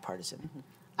always bipartisan.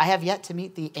 I have yet to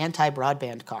meet the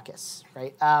anti-broadband caucus,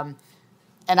 right?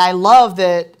 And I love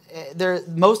that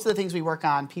most of the things we work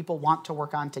on, people want to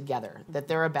work on together, that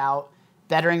they're about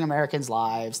bettering Americans'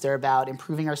 lives, they're about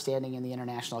improving our standing in the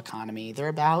international economy, they're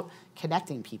about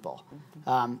connecting people.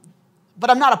 But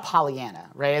I'm not a Pollyanna,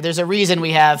 right? There's a reason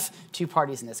we have two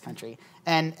parties in this country.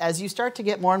 And as you start to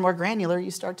get more and more granular, you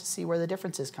start to see where the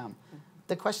differences come.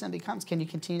 The question then becomes, can you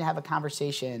continue to have a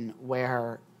conversation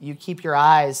where you keep your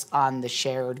eyes on the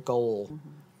shared goal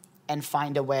and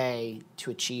find a way to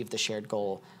achieve the shared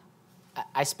goal?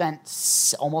 I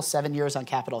spent almost 7 years on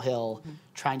Capitol Hill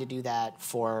trying to do that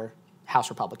for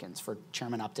House Republicans, for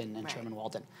Chairman Upton and Chairman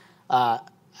Walton.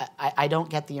 I don't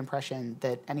get the impression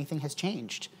that anything has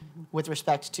changed with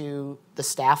respect to the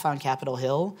staff on Capitol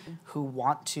Hill who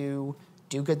want to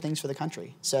do good things for the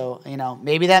country. So,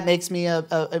 maybe that makes me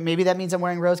maybe that means I'm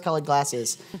wearing rose-colored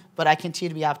glasses, but I continue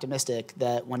to be optimistic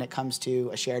that when it comes to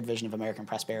a shared vision of American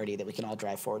prosperity, that we can all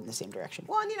drive forward in the same direction.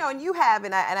 Well, and you have,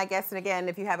 and I guess, and again,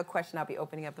 if you have a question, I'll be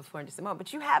opening up the floor in just a moment,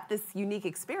 but you have this unique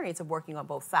experience of working on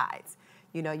both sides.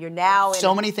 You're now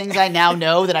so many things I now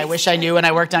know that I wish I knew when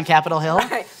I worked on Capitol Hill.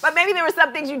 Right. But maybe there were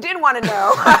some things you didn't want to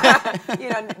know.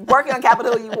 Working on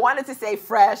Capitol Hill, you wanted to stay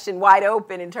fresh and wide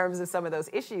open in terms of some of those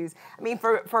issues. I mean,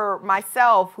 for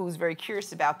myself, who's very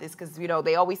curious about this, because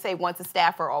they always say once a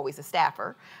staffer, always a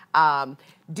staffer.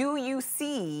 Do you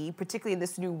see, particularly in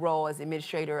this new role as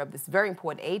administrator of this very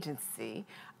important agency,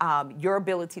 your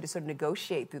ability to sort of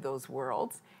negotiate through those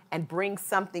worlds and bring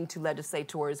something to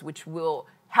legislators which will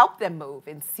help them move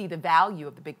and see the value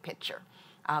of the big picture,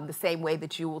 the same way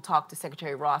that you will talk to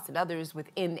Secretary Ross and others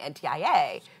within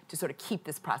NTIA to sort of keep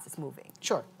this process moving?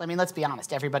 Sure. I mean, let's be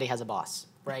honest. Everybody has a boss,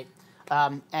 right?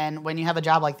 And when you have a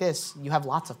job like this, you have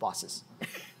lots of bosses.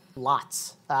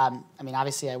 Lots.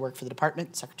 Obviously, I work for the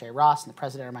department. Secretary Ross and the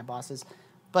president are my bosses.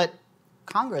 But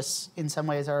Congress, in some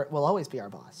ways, will always be our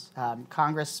boss.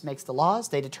 Congress makes the laws.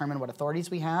 They determine what authorities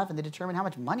we have, and they determine how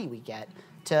much money we get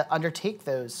to undertake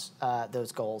those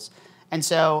goals. And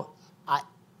so,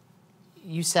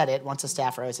 you said it, once a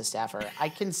staffer, always a staffer. I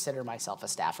consider myself a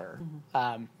staffer.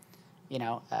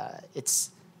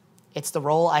 It's the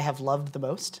role I have loved the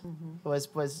most.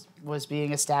 Was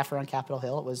being a staffer on Capitol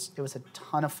Hill. It was a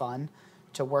ton of fun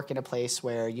to work in a place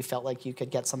where you felt like you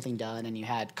could get something done and you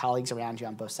had colleagues around you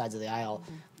on both sides of the aisle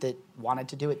that wanted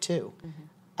to do it too.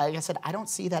 like I said, I don't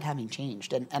see that having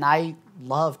changed. And I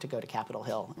love to go to Capitol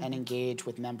Hill and engage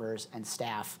with members and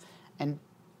staff and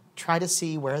try to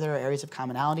see where there are areas of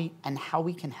commonality and how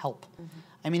we can help.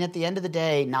 I mean, at the end of the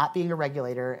day, not being a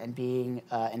regulator and being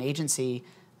an agency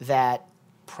that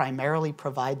primarily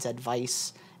provides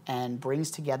advice and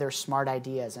brings together smart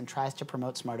ideas and tries to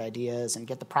promote smart ideas and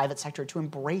get the private sector to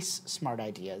embrace smart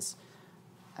ideas,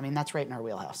 I mean, that's right in our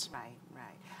wheelhouse. Right, right.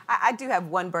 I do have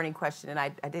one burning question, and I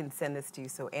didn't send this to you,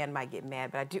 so Ann might get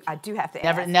mad, but I do have to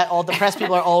ask. All the press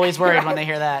people are always worried when they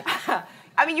hear that.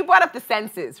 I mean, you brought up the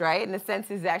census, right? And the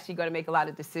census is actually going to make a lot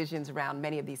of decisions around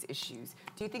many of these issues.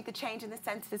 Do you think the change in the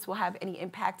census will have any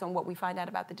impact on what we find out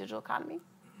about the digital economy?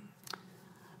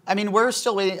 I mean, we're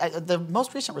still waiting. The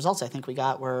most recent results I think we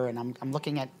got were, and I'm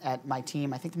looking at my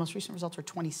team, I think the most recent results were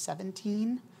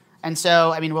 2017. And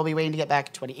so, I mean, we'll be waiting to get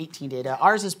back 2018 data.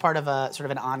 Ours is part of a sort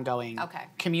of an ongoing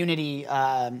community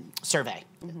survey,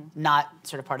 not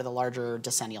sort of part of the larger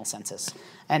decennial census.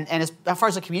 And as far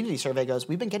as the community survey goes,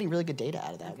 we've been getting really good data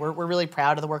out of that. We're really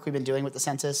proud of the work we've been doing with the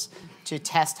census to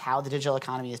test how the digital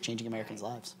economy is changing Americans'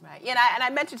 lives. Right. Yeah, and I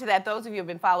mentioned to that, those of you who have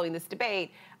been following this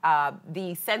debate,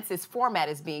 the census format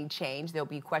is being changed. There'll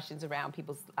be questions around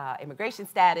people's immigration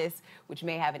status, which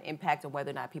may have an impact on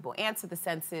whether or not people answer the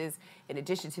census. In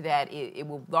addition to that, it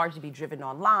will largely be driven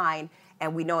online.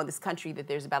 And we know in this country that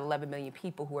there's about 11 million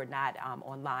people who are not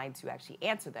online to actually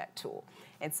answer that tool.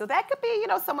 And so that could be, you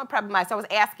know, somewhat problematic. So I was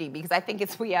asking because I think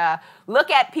as we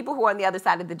look at people who are on the other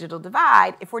side of the digital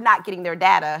divide, if we're not getting their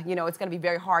data, you know, it's going to be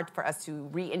very hard for us to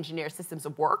re-engineer systems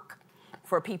of work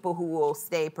for people who will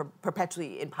stay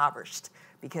perpetually impoverished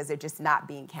because they're just not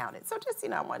being counted. So just, you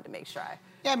know, I wanted to make sure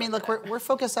Yeah, I mean, look, we're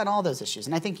focused on all those issues,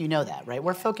 and I think you know that, right?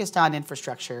 We're focused on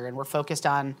infrastructure, and we're focused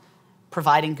on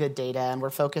providing good data, and we're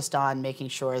focused on making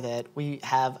sure that we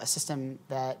have a system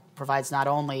that provides not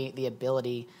only the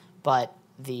ability, but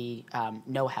the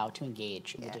know-how to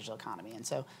engage in the digital economy. And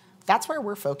so that's where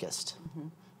we're focused.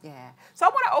 Yeah. So I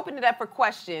want to open it up for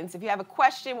questions. If you have a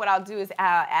question, what I'll do is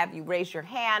have you raise your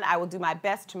hand. I will do my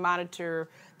best to monitor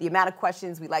the amount of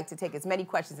questions. We like to take as many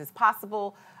questions as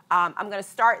possible. I'm going to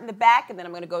start in the back, and then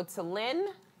I'm going to go to Lynn,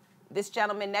 this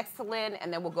gentleman next to Lynn,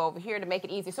 and then we'll go over here to make it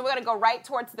easy. So we're going to go right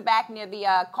towards the back near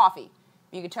the coffee.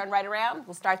 You can turn right around.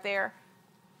 We'll start there.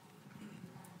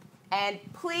 And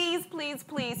please, please,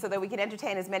 please, so that we can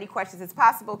entertain as many questions as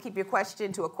possible, keep your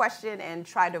question to a question and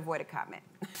try to avoid a comment.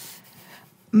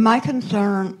 My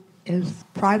concern is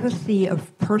privacy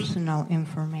of personal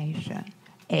information,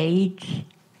 age,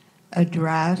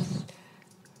 address,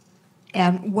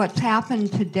 and what's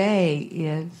happened today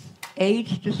is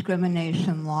age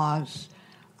discrimination laws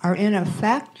are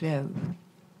ineffective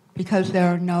because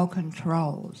there are no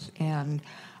controls. And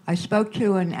I spoke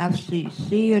to an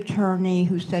FCC attorney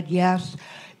who said, yes,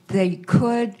 they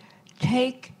could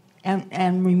take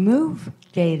and remove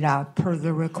data per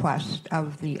the request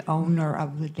of the owner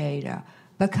of the data,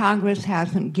 but Congress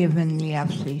hasn't given the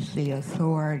FCC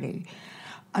authority.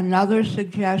 Another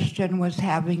suggestion was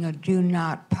having a do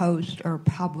not post or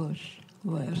publish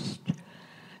list.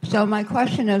 So my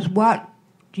question is, what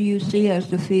do you see as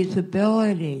the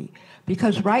feasibility?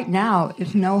 Because right now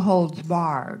it's no holds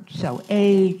barred. So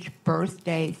age, birth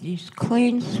date, these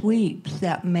clean sweeps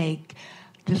that make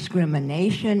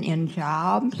discrimination in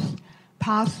jobs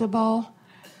possible,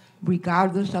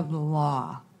 regardless of the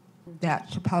law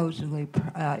that supposedly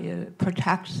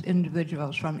protects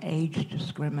individuals from age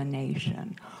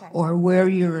discrimination, or where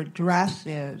your address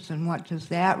is, and what does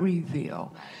that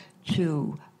reveal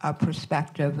to a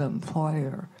prospective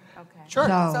employer. Okay. Sure.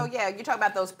 So yeah, you're talking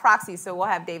about those proxies, so we'll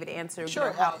have David answer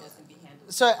how this can be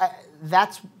handled. So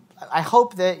I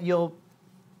hope that you'll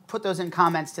put those in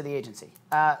comments to the agency.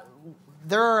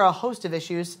 There are a host of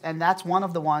issues, and that's one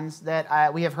of the ones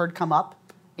that we have heard come up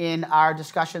in our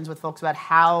discussions with folks about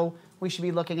how we should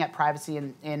be looking at privacy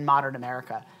in modern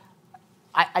America.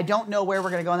 I don't know where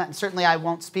we're going to go on that, and certainly I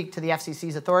won't speak to the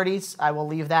FCC's authorities. I will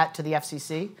leave that to the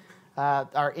FCC,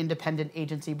 our independent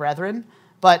agency brethren.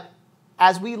 But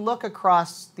as we look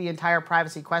across the entire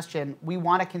privacy question, we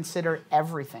want to consider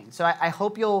everything. So I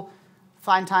hope you'll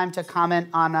find time to comment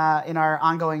on in our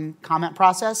ongoing comment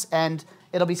process, and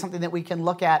it'll be something that we can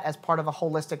look at as part of a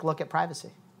holistic look at privacy.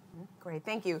 Great,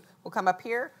 thank you. We'll come up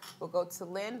here. We'll go to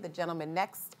Lynn, the gentleman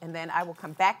next, and then I will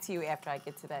come back to you after I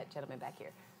get to that gentleman back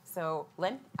here. So,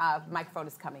 Lynn, microphone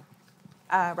is coming.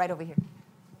 Right over here,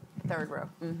 third row.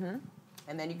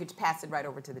 And then you could pass it right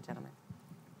over to the gentleman.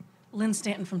 Lynn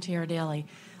Stanton from Tierra Daily.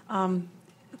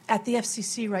 At the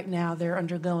FCC right now, they're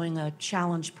undergoing a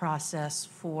challenge process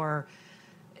for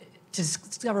to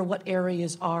discover what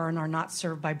areas are and are not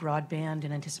served by broadband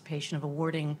in anticipation of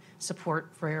awarding support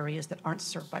for areas that aren't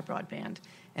served by broadband.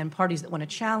 And parties that want to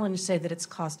challenge say that it's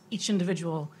cost, each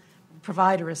individual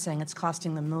provider is saying it's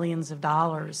costing them millions of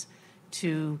dollars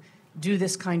to do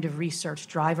this kind of research,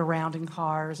 drive around in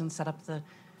cars and set up the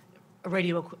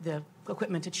the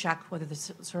equipment to check whether the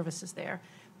service is there.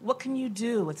 What can you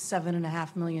do with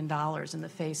 $7.5 million in the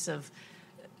face of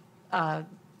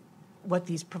what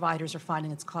these providers are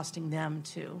finding it's costing them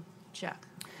to check?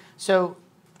 So,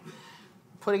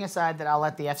 putting aside that I'll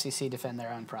let the FCC defend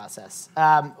their own process,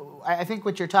 I think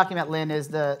what you're talking about, Lynn, is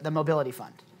the mobility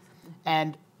fund.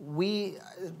 And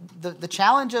the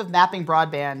challenge of mapping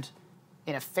broadband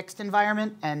in a fixed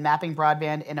environment and mapping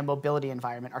broadband in a mobility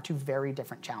environment are two very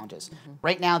different challenges. Mm-hmm.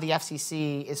 Right now, the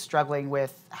FCC is struggling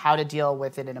with how to deal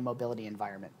with it in a mobility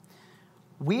environment.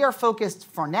 We are focused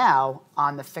for now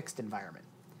on the fixed environment.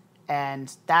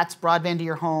 And that's broadband to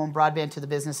your home, broadband to the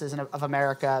businesses of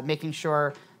America, making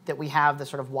sure that we have the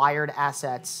sort of wired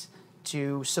assets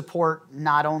to support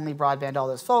not only broadband to all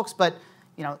those folks, but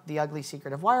the ugly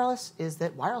secret of wireless is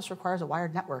that wireless requires a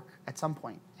wired network at some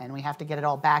point, and we have to get it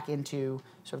all back into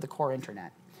sort of the core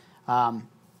internet.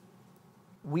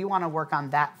 We want to work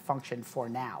on that function for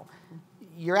now.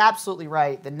 You're absolutely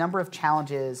right. The number of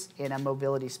challenges in a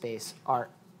mobility space are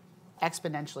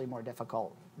exponentially more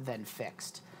difficult than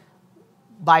fixed.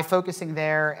 By focusing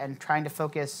there and trying to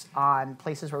focus on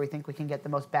places where we think we can get the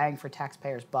most bang for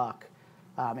taxpayers' buck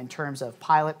in terms of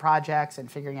pilot projects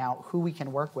and figuring out who we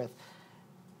can work with.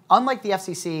 Unlike the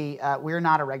FCC, we're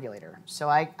not a regulator. So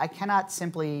I cannot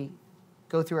simply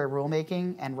go through a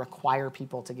rulemaking and require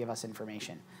people to give us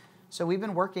information. So we've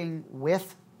been working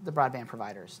with the broadband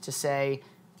providers to say,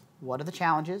 what are the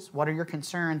challenges, what are your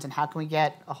concerns, and how can we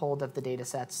get a hold of the data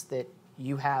sets that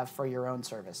you have for your own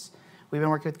service? We've been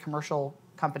working with commercial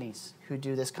companies who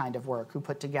do this kind of work, who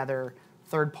put together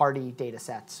third-party data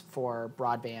sets for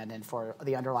broadband and for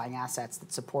the underlying assets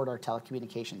that support our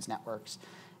telecommunications networks.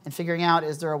 And figuring out,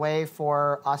 is there a way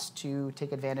for us to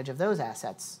take advantage of those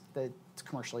assets that's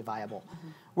commercially viable? Mm-hmm.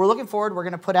 We're looking forward. We're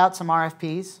going to put out some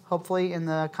RFPs, hopefully in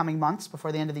the coming months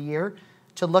before the end of the year,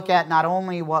 to look at not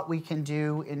only what we can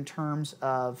do in terms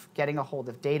of getting a hold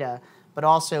of data, but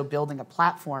also building a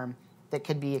platform that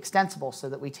could be extensible so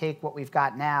that we take what we've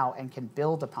got now and can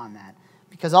build upon that.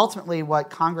 Because ultimately what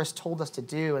Congress told us to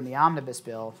do in the omnibus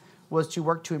bill was to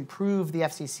work to improve the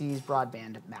FCC's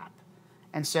broadband map.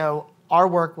 And so our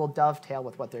work will dovetail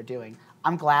with what they're doing.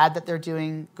 I'm glad that they're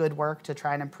doing good work to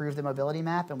try and improve the mobility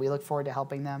map, and we look forward to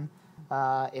helping them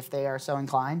if they are so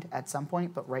inclined at some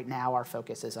point. But right now, our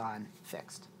focus is on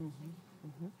fixed. Mm-hmm.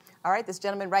 Mm-hmm. All right, this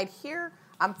gentleman right here,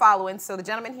 I'm following. So the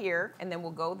gentleman here, and then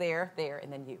we'll go there,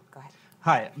 and then you. Go ahead.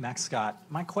 Hi, Max Scott.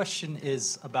 My question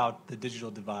is about the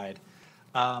digital divide.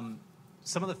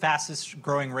 Some of the fastest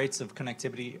growing rates of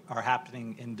connectivity are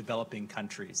happening in developing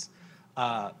countries.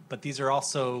 But these are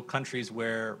also countries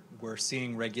where we're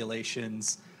seeing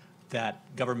regulations that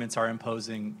governments are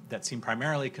imposing that seem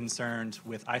primarily concerned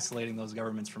with isolating those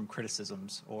governments from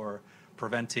criticisms or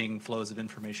preventing flows of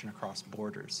information across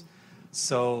borders.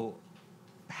 So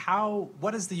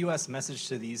what is the U.S. message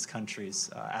to these countries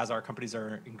as our companies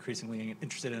are increasingly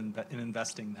interested in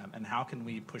investing in them? And how can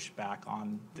we push back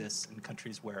on this in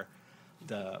countries where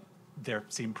they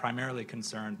seem primarily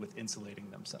concerned with insulating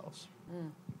themselves?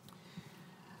 Mm.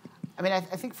 I mean, I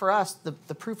think for us,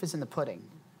 the proof is in the pudding.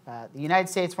 The United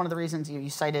States, one of the reasons you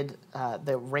cited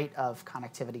the rate of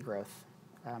connectivity growth.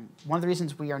 One of the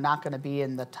reasons we are not going to be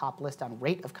in the top list on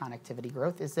rate of connectivity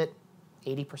growth is that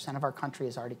 80% of our country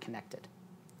is already connected.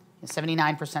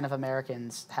 79% of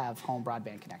Americans have home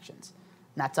broadband connections.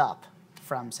 And that's up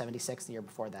from 76 the year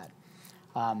before that.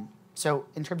 So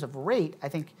in terms of rate, I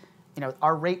think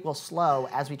our rate will slow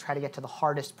as we try to get to the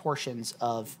hardest portions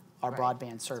of our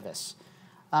broadband service.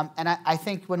 And I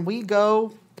think when we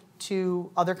go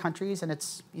to other countries, and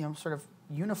it's sort of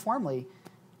uniformly,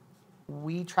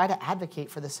 we try to advocate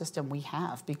for the system we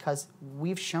have because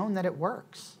we've shown that it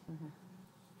works. Mm-hmm.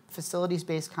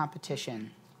 Facilities-based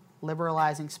competition,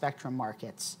 liberalizing spectrum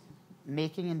markets,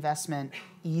 making investment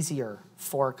easier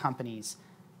for companies,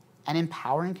 and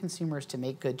empowering consumers to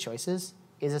make good choices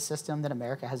is a system that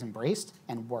America has embraced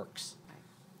and works. Right.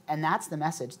 And that's the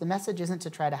message. The message isn't to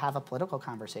try to have a political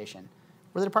conversation.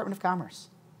 We're the Department of Commerce.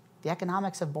 The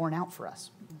economics have borne out for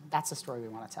us. That's the story we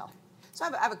want to tell. So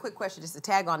I have a quick question, just to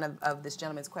tag on of this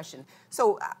gentleman's question.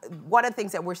 So one of the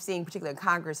things that we're seeing, particularly in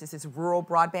Congress, is this rural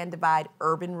broadband divide,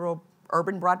 urban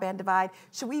broadband divide.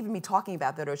 Should we even be talking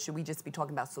about that, or should we just be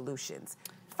talking about solutions?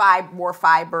 More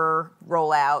fiber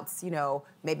rollouts,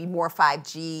 maybe more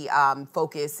 5G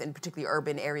focus in particularly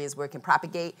urban areas where it can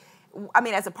propagate. I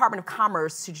mean, as a Department of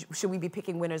Commerce, should we be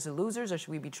picking winners or losers, or should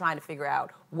we be trying to figure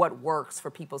out what works for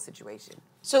people's situation?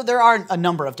 So there are a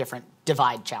number of different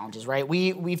divide challenges, right?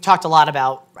 We've talked a lot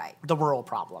about the rural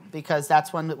problem because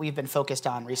that's one that we've been focused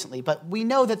on recently. But we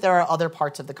know that there are other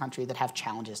parts of the country that have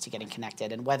challenges to getting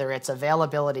connected. And whether it's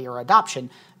availability or adoption,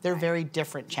 they're very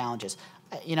different challenges.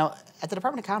 You know, at the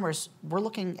Department of Commerce, we're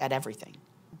looking at everything,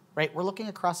 right? We're looking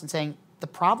across and saying, the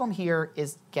problem here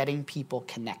is getting people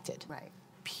connected. Right.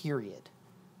 Period.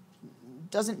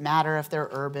 Doesn't matter if they're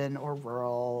urban or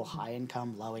rural, high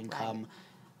income, low income. Right.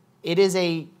 It is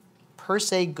a per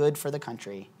se good for the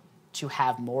country to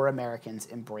have more Americans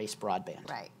embrace broadband.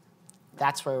 Right.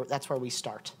 That's where we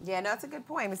start. Yeah, no, that's a good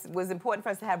point. It was important for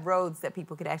us to have roads that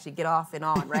people could actually get off and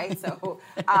on, right? So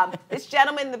this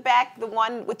gentleman in the back, the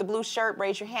one with the blue shirt,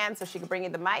 raise your hand so she can bring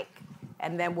in the mic.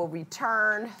 And then we'll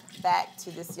return back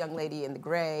to this young lady in the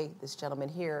gray, this gentleman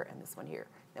here, and this one here.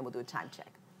 Then we'll do a time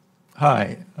check.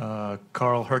 Hi,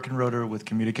 Carl Herkenroder with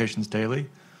Communications Daily.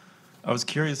 I was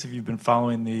curious if you've been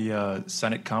following the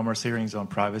Senate Commerce hearings on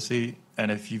privacy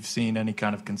and if you've seen any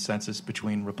kind of consensus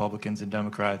between Republicans and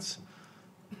Democrats,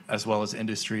 as well as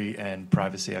industry and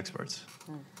privacy experts.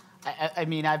 I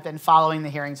mean, I've been following the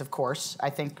hearings, of course. I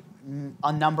think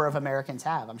a number of Americans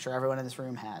have. I'm sure everyone in this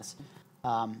room has.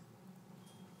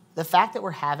 The fact that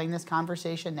we're having this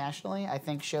conversation nationally, I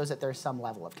think, shows that there's some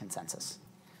level of consensus.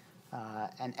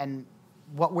 And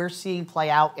what we're seeing play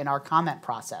out in our comment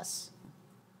process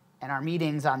and our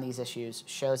meetings on these issues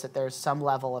shows that there's some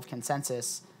level of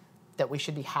consensus that we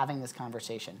should be having this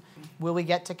conversation. Will we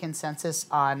get to consensus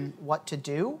on what to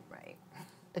do? Right.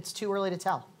 It's too early to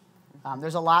tell.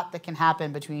 There's a lot that can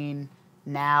happen between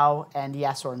now and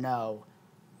yes or no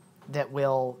that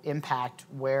will impact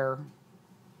where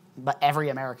every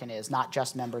American is, not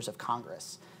just members of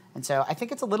Congress. And so I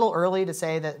think it's a little early to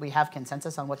say that we have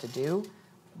consensus on what to do,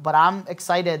 but I'm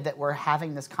excited that we're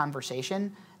having this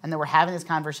conversation and that we're having this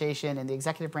conversation in the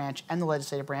executive branch and the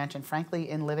legislative branch and, frankly,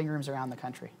 in living rooms around the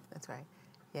country. That's right.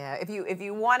 Yeah, if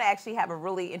you want to actually have a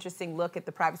really interesting look at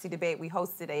the privacy debate, we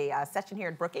hosted a session here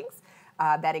in Brookings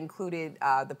that included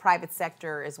the private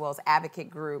sector as well as advocate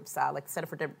groups like the Center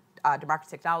for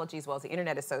Democracy Technology as well as the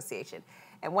Internet Association.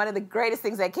 And one of the greatest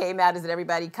things that came out is that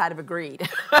everybody kind of agreed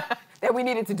that we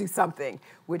needed to do something,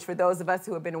 which for those of us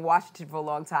who have been in Washington for a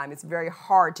long time, it's very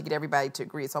hard to get everybody to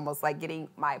agree. It's almost like getting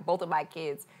both of my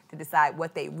kids to decide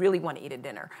what they really want to eat at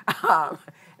dinner at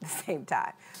the same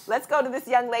time. Let's go to this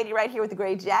young lady right here with the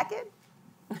gray jacket.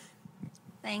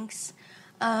 Thanks.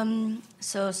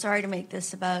 So sorry to make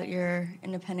this about your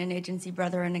independent agency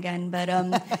brethren again, but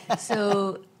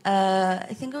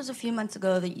I think it was a few months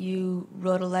ago that you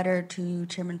wrote a letter to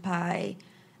Chairman Pai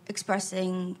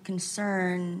expressing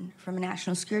concern from a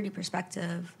national security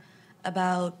perspective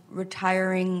about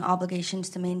retiring obligations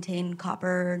to maintain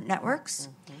copper networks.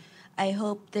 Mm-hmm. I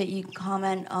hope that you can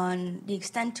comment on the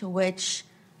extent to which,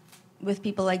 with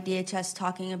people like DHS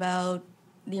talking about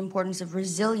the importance of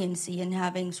resiliency and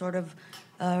having sort of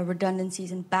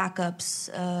redundancies and backups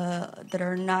that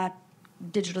are not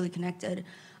digitally connected,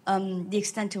 the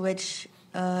extent to which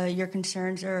your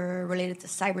concerns are related to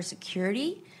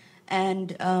cybersecurity,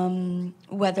 and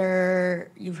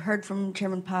whether you've heard from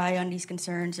Chairman Pai on these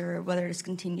concerns or whether this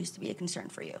continues to be a concern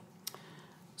for you.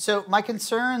 So my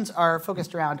concerns are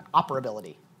focused around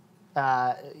operability.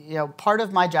 Part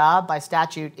of my job by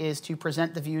statute is to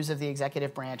present the views of the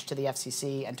executive branch to the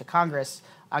FCC and to Congress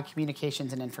on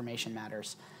communications and information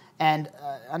matters. And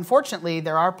unfortunately,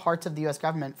 there are parts of the U.S.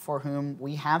 government for whom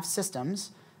we have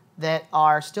systems that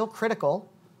are still critical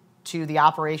to the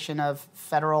operation of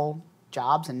federal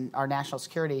jobs and our national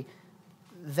security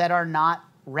that are not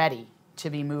ready to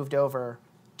be moved over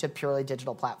to purely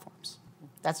digital platforms.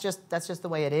 That's just the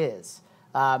way it is.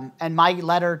 And my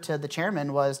letter to the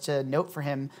chairman was to note for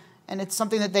him, and it's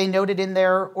something that they noted in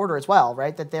their order as well,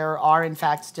 right? That there are in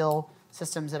fact still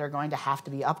systems that are going to have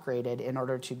to be upgraded in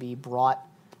order to be brought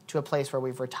to a place where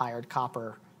we've retired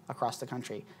copper across the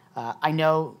country.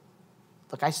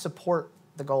 I support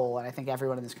the goal, and I think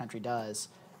everyone in this country does,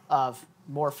 of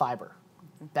more fiber,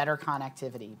 better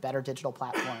connectivity, better digital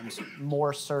platforms,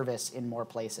 more service in more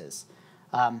places.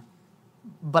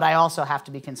 But I also have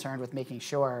to be concerned with making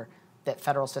sure that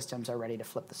federal systems are ready to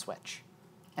flip the switch.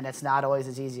 And it's not always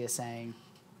as easy as saying,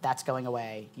 that's going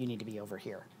away, you need to be over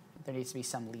here. There needs to be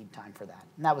some lead time for that.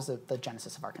 And that was the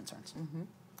genesis of our concerns. Mm-hmm.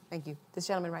 Thank you. This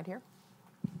gentleman right here.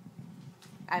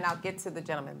 And I'll get to the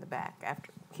gentleman in the back after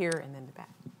here and then the back.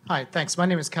 Hi, thanks. My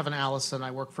name is Kevin Allison.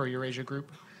 I work for Eurasia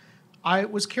Group. I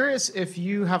was curious if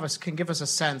you can give us a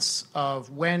sense of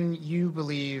when you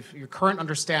believe, your current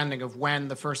understanding of when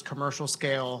the first commercial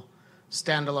scale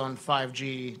standalone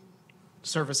 5G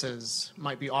services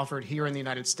might be offered here in the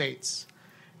United States,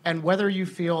 and whether you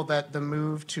feel that the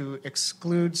move to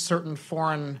exclude certain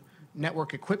foreign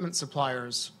network equipment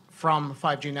suppliers from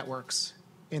 5G networks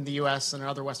in the US and in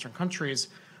other Western countries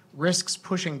risks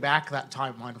pushing back that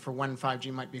timeline for when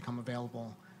 5G might become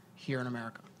available here in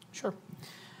America. Sure.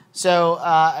 So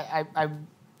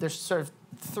there's sort of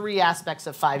three aspects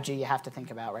of 5G you have to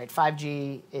think about, right?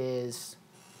 5G is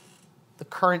the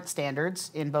current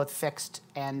standards in both fixed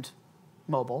and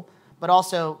mobile, but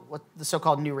also what the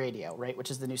so-called new radio, right, which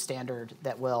is the new standard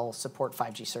that will support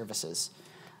 5G services.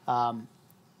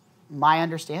 My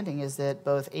understanding is that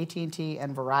both AT&T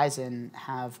and Verizon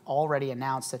have already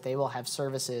announced that they will have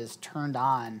services turned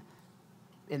on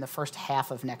in the first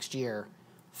half of next year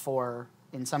for,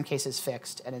 in some cases,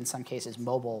 fixed and in some cases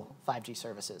mobile 5G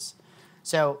services.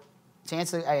 So to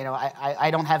answer,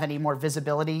 I don't have any more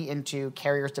visibility into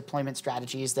carriers' deployment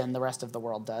strategies than the rest of the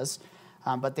world does,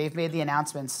 but they've made the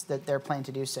announcements that they're planning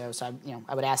to do so. So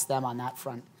I would ask them on that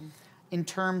front. In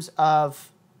terms of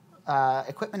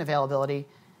equipment availability,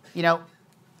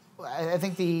 I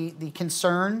think the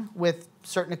concern with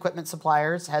certain equipment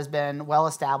suppliers has been well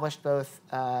established both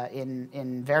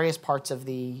in various parts of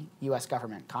the U.S.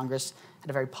 government. Congress had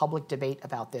a very public debate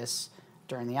about this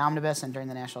during the Omnibus and during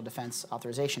the National Defense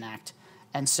Authorization Act.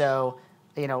 And so,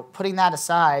 putting that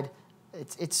aside,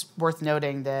 it's worth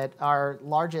noting that our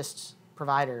largest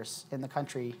providers in the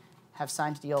country have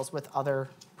signed deals with other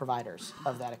providers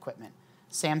of that equipment.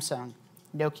 Samsung,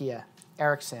 Nokia,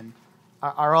 Ericsson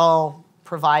are all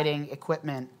providing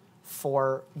equipment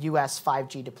for U.S.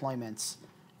 5G deployments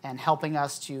and helping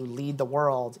us to lead the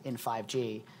world in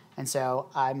 5G. And so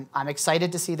I'm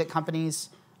excited to see that companies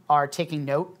are taking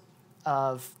note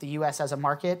of the U.S. as a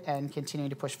market and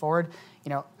continuing to push forward.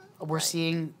 We're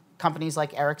seeing companies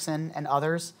like Ericsson and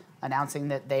others announcing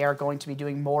that they are going to be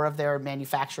doing more of their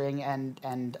manufacturing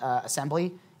and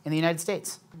assembly in the United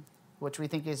States, which we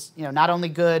think is not only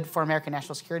good for American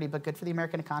national security, but good for the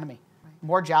American economy.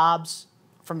 More jobs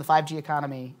from the 5G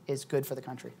economy is good for the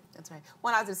country. That's right.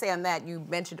 One, I was going to say on that, you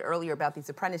mentioned earlier about these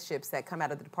apprenticeships that come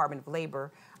out of the Department of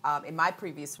Labor. In my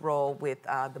previous role with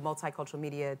the Multicultural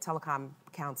Media Telecom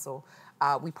Council,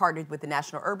 we partnered with the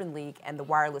National Urban League and the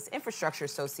Wireless Infrastructure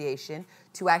Association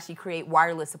to actually create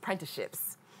wireless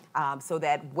apprenticeships. So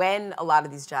that when a lot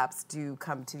of these jobs do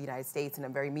come to the United States in a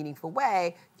very meaningful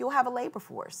way, you'll have a labor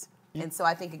force. And so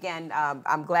I think, again,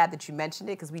 I'm glad that you mentioned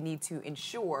it because we need to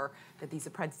ensure that these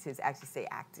apprentices actually stay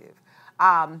active.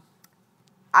 I'm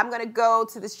going to go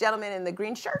to this gentleman in the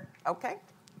green shirt. Okay.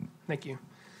 Thank you.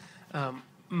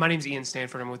 My name is Ian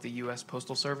Stanford. I'm with the U.S.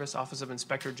 Postal Service, Office of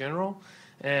Inspector General.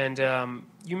 And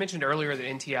you mentioned earlier that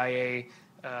NTIA,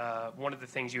 one of the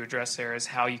things you addressed there is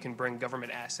how you can bring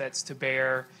government assets to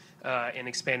bear in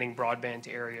expanding broadband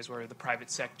to areas where the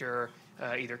private sector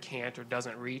either can't or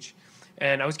doesn't reach.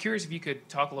 And I was curious if you could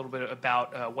talk a little bit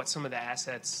about what some of the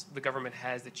assets the government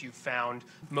has that you've found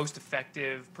most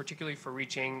effective, particularly for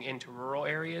reaching into rural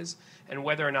areas, and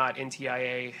whether or not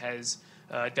NTIA has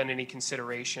done any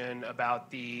consideration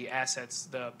about the assets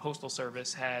the Postal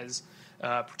Service has,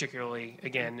 particularly,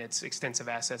 again, its extensive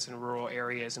assets in rural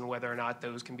areas, and whether or not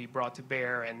those can be brought to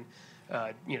bear and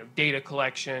data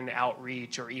collection,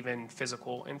 outreach, or even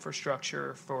physical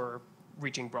infrastructure for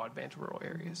reaching broadband to rural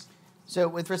areas. So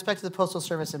with respect to the Postal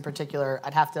Service in particular,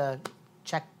 I'd have to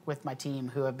check with my team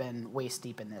who have been waist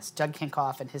deep in this. Doug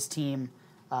Kinkoff and his team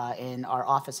in our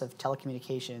Office of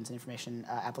Telecommunications and Information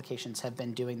Applications have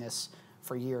been doing this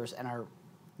for years and are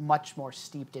much more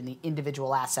steeped in the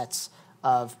individual assets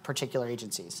of particular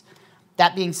agencies.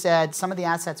 That being said, some of the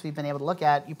assets we've been able to look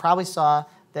at, you probably saw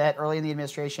that early in the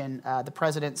administration, the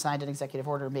president signed an executive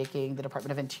order making the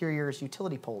Department of Interior's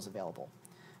utility poles available.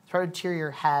 Department of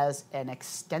Interior has an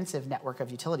extensive network of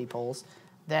utility poles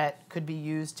that could be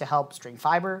used to help string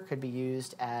fiber, could be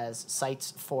used as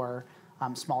sites for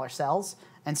smaller cells.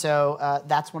 And so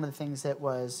that's one of the things that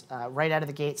was right out of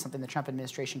the gate something the Trump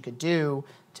administration could do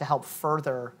to help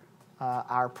further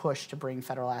our push to bring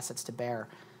federal assets to bear.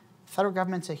 The federal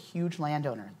government's a huge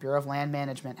landowner. The Bureau of Land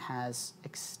Management has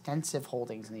extensive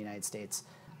holdings in the United States.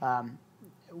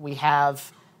 We have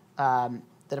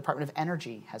the Department of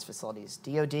Energy has facilities.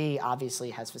 DOD obviously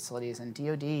has facilities, and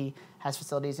DOD has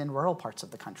facilities in rural parts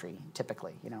of the country,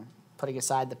 typically. Putting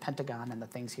aside the Pentagon and the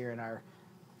things here in our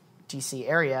DC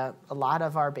area, a lot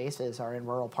of our bases are in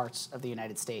rural parts of the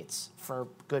United States for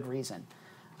good reason.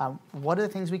 What are the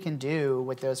things we can do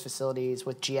with those facilities,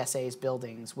 with GSA's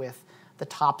buildings, with the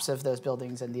tops of those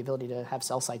buildings and the ability to have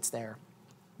cell sites there,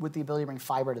 with the ability to bring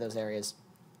fiber to those areas,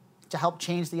 to help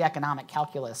change the economic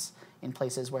calculus in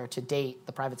places where to date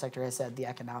the private sector has said the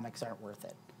economics aren't worth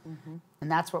it?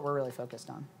 And that's what we're really focused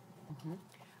on.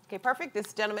 Okay, perfect.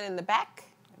 This gentleman in the back,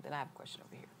 and then I have a question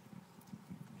over here.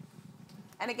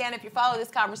 And again, if you follow this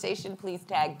conversation, please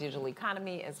tag Digital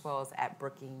Economy as well as at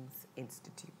Brookings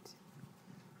Institute.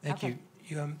 Thank you.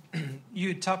 You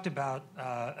had talked about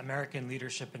American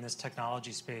leadership in this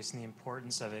technology space and the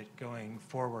importance of it going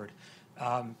forward.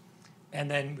 And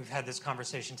then we've had this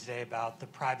conversation today about the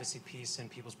privacy piece and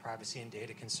people's privacy and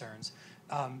data concerns.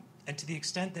 And to the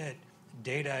extent that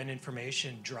data and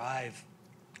information drive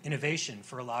innovation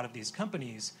for a lot of these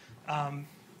companies,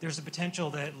 there's a potential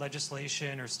that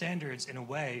legislation or standards, in a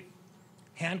way,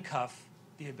 handcuff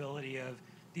the ability of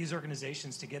these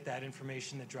organizations to get that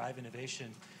information that drive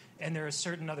innovation. And there are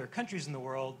certain other countries in the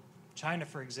world, China,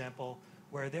 for example,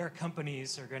 where their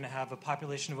companies are going to have a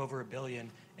population of over 1 billion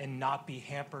and not be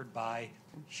hampered by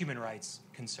human rights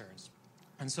concerns.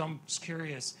 And so I'm just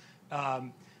curious, are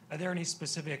there any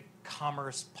specific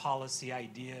commerce policy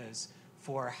ideas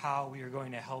for how we are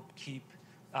going to help keep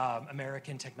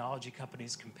American technology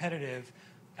companies competitive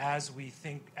as we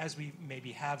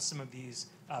maybe have some of these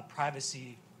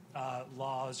privacy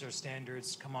laws or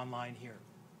standards come online here?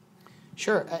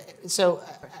 Sure. So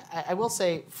I will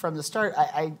say from the start,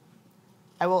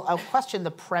 I'll question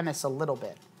the premise a little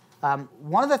bit.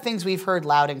 One of the things we've heard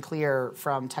loud and clear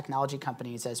from technology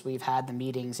companies as we've had the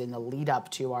meetings in the lead up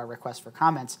to our request for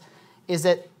comments is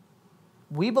that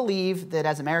we believe that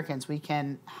as Americans we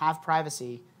can have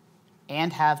privacy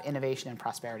and have innovation and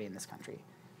prosperity in this country,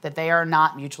 that they are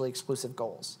not mutually exclusive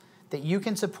goals, that you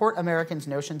can support Americans'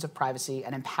 notions of privacy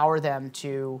and empower them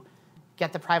to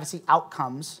get the privacy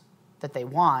outcomes that they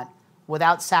want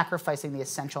without sacrificing the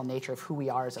essential nature of who we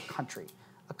are as a country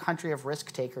of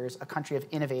risk takers, a country of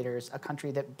innovators, a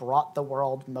country that brought the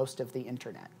world most of the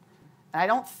internet. And I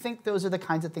don't think those are the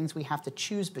kinds of things we have to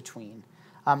choose between.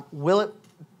 Will it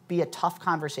be a tough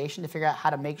conversation to figure out how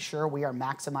to make sure we are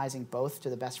maximizing both to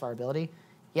the best of our ability?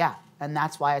 Yeah, and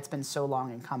that's why it's been so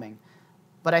long in coming.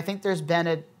 But I think there's been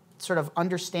a sort of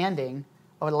understanding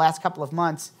over the last couple of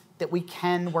months that we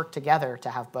can work together to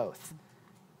have both.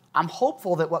 I'm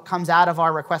hopeful that what comes out of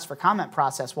our request for comment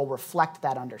process will reflect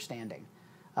that understanding.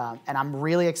 And I'm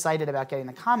really excited about getting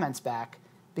the comments back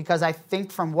because I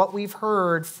think from what we've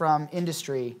heard from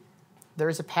industry, there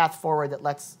is a path forward that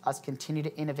lets us continue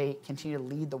to innovate, continue to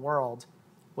lead the world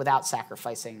without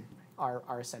sacrificing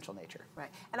our essential nature. Right.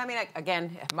 And I mean,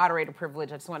 again, moderator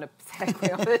privilege, I just want to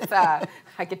segue on this.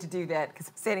 I get to do that because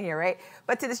I'm sitting here, right?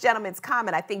 But to this gentleman's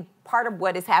comment, I think part of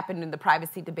what has happened in the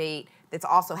privacy debate that's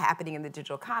also happening in the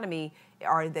digital economy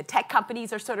are the tech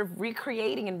companies are sort of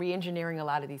recreating and re-engineering a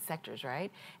lot of these sectors,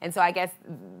 right? And so I guess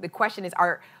the question is,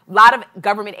 a lot of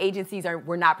government agencies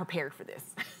were not prepared for this.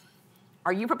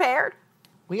 Are you prepared?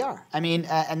 We are. I mean,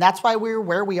 and that's why we're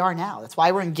where we are now. That's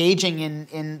why we're engaging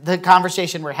in the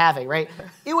conversation we're having, right?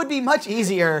 It would be much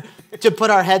easier to put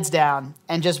our heads down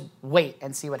and just wait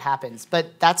and see what happens.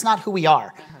 But that's not who we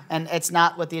are. And it's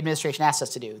not what the administration asked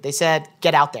us to do. They said,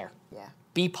 get out there. Yeah.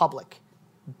 Be public.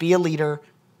 Be a leader.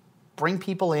 Bring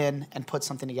people in and put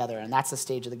something together. And that's the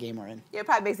stage of the game we're in. Yeah, it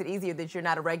probably makes it easier that you're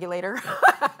not a regulator.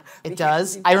 It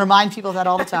does. I remind people of that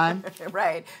all the time.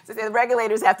 Right. So the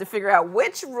regulators have to figure out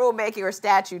which rulemaking or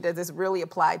statute does this really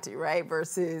apply to, right?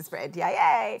 Versus for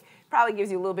NTIA, probably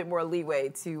gives you a little bit more leeway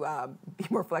to be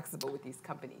more flexible with these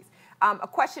companies. A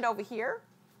question over here,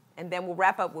 and then we'll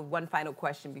wrap up with one final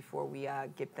question before we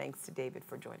give thanks to David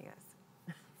for joining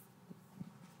us.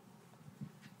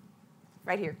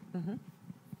 Right here. Mm-hmm.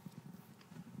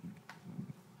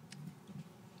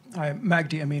 Hi,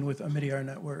 Magdi Amin with Omidyar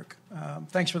Network.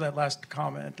 Thanks for that last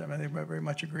comment. I mean, I very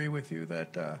much agree with you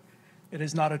that it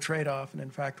is not a trade-off. And in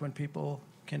fact, when people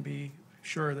can be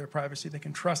sure of their privacy, they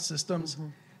can trust systems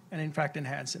and in fact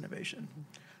enhance innovation.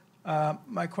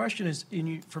 My question is,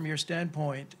 from your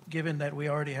standpoint, given that we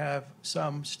already have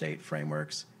some state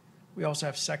frameworks, we also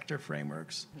have sector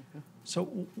frameworks.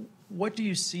 So what do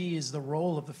you see is the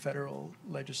role of the federal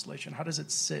legislation? How does it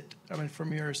sit? I mean,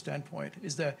 from your standpoint,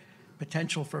 is the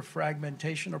potential for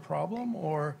fragmentation a problem,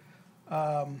 or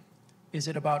is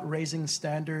it about raising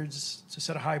standards to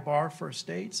set a high bar for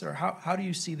states, or how do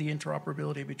you see the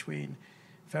interoperability between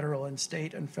federal and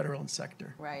state and federal and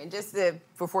sector? Right, and just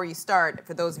before you start,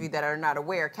 for those of you that are not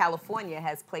aware, California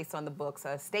has placed on the books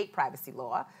a state privacy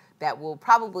law that will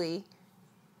probably,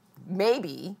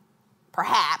 maybe,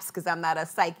 perhaps, because I'm not a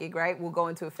psychic, right, will go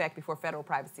into effect before federal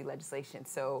privacy legislation.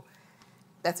 So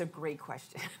that's a great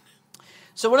question.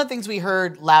 So one of the things we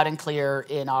heard loud and clear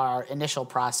in our initial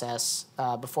process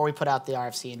before we put out the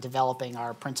RFC and developing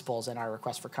our principles and our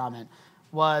request for comment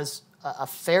was a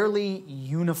fairly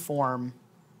uniform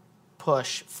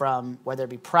push from whether it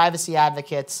be privacy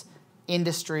advocates,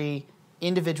 industry,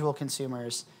 individual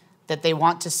consumers, that they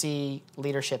want to see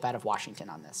leadership out of Washington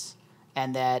on this,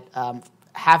 and that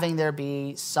having there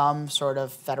be some sort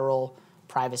of federal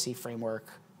privacy framework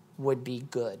would be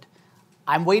good.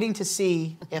 I'm waiting to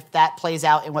see if that plays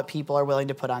out in what people are willing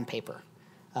to put on paper.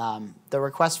 The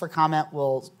request for comment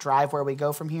will drive where we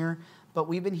go from here, but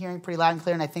we've been hearing pretty loud and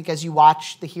clear, and I think as you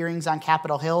watch the hearings on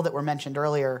Capitol Hill that were mentioned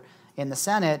earlier in the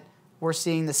Senate, we're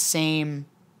seeing the same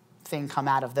thing come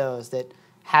out of those, that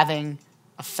having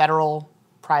a federal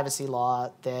privacy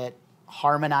law that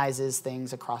harmonizes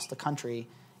things across the country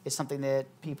is something that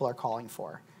people are calling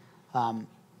for.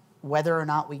 Whether or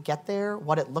not we get there,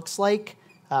 what it looks like,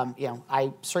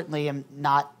 I certainly am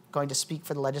not going to speak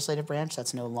for the legislative branch.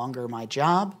 That's no longer my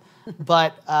job.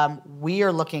 But we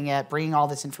are looking at bringing all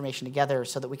this information together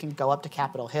so that we can go up to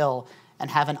Capitol Hill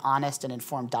and have an honest and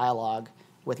informed dialogue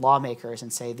with lawmakers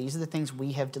and say, these are the things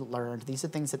we have learned, these are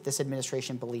the things that this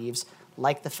administration believes,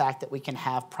 like the fact that we can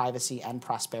have privacy and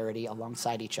prosperity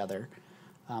alongside each other.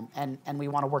 And we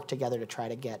want to work together to try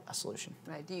to get a solution.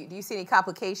 Right. Do you see any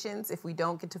complications if we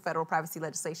don't get to federal privacy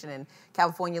legislation and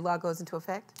California law goes into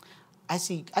effect? I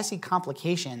see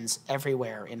complications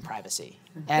everywhere in privacy.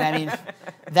 And I mean,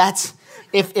 that's,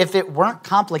 if it weren't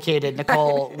complicated,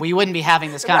 Nicole, we wouldn't be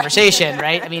having this conversation,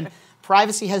 right? I mean,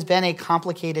 privacy has been a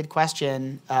complicated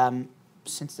question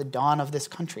since the dawn of this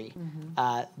country.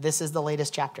 This is the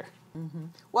latest chapter.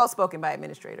 Well spoken by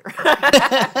Administrator.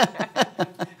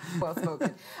 Well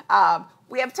spoken.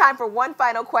 We have time for one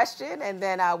final question, and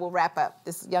then we'll wrap up.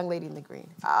 This young lady in the green.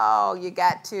 Oh, you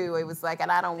got two. It was like,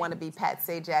 and I don't want to be Pat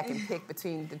Sajak and pick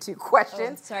between the two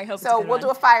questions. Oh, sorry, hope so it's a good we'll do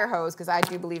one. a fire hose, because I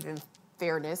do believe in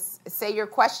fairness. Say your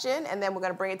question, and then we're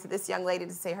going to bring it to this young lady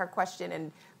to say her question,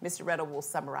 and Mr. Redl will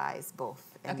summarize both.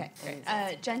 Okay.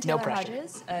 Jen No Taylor pressure.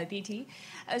 Hodges, BT.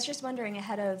 I was just wondering,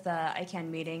 ahead of the ICANN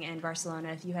meeting in Barcelona,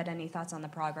 if you had any thoughts on the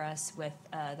progress with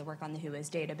the work on the WHOIS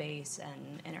database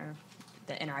and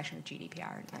the interaction with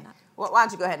GDPR and that. Well, why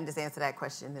don't you go ahead and just answer that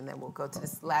question, and then we'll go to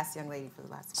this last young lady for the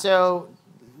last one. So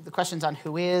the question's on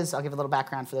WHOIS. I'll give a little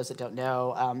background for those that don't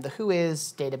know. The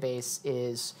WHOIS database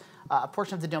is a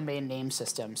portion of the domain name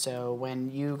system. So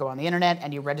when you go on the internet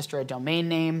and you register a domain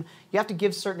name, you have to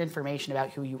give certain information about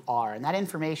who you are. And that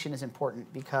information is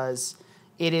important because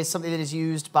it is something that is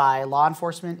used by law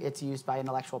enforcement, it's used by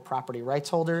intellectual property rights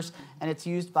holders, and it's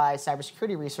used by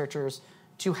cybersecurity researchers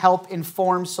to help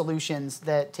inform solutions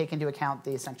that take into account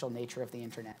the essential nature of the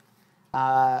internet.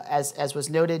 As was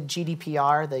noted,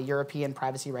 GDPR, the European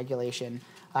privacy regulation,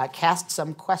 cast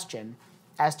some question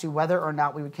as to whether or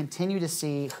not we would continue to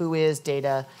see WHOIS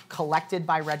data collected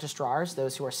by registrars,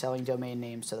 those who are selling domain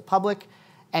names to the public,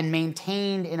 and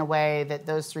maintained in a way that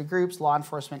those three groups, law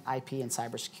enforcement, IP, and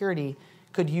cybersecurity,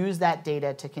 could use that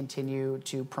data to continue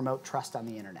to promote trust on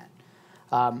the internet.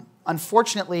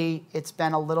 Unfortunately, it's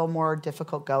been a little more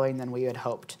difficult going than we had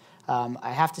hoped.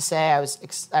 I have to say I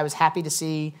was happy to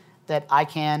see that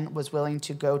ICANN was willing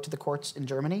to go to the courts in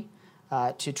Germany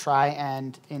to try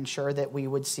and ensure that we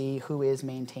would see WHOIS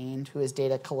maintained, WHOIS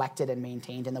data collected and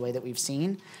maintained in the way that we've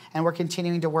seen. And we're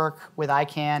continuing to work with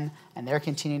ICANN, and they're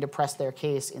continuing to press their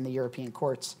case in the European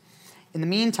courts. In the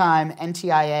meantime,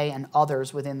 NTIA and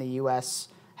others within the US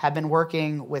have been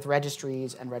working with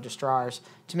registries and registrars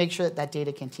to make sure that that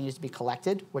data continues to be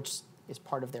collected, which is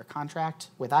part of their contract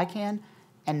with ICANN,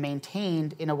 and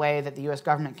maintained in a way that the US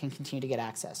government can continue to get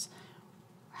access.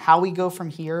 How we go from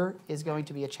here is going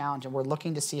to be a challenge, and we're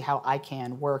looking to see how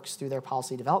ICANN works through their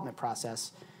policy development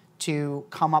process to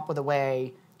come up with a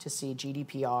way to see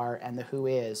GDPR and the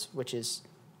WHOIS, which is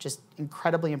just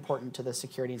incredibly important to the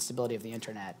security and stability of the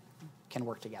internet, can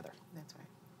work together. That's right.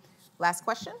 Last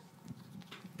question.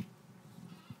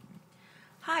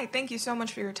 Hi, thank you so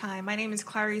much for your time. My name is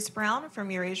Clarice Brown from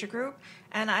Eurasia Group,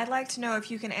 and I'd like to know if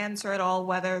you can answer at all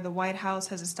whether the White House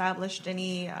has established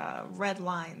any red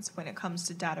lines when it comes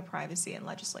to data privacy and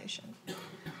legislation.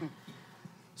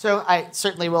 So I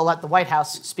certainly will let the White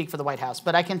House speak for the White House,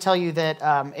 but I can tell you that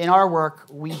in our work,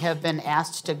 we have been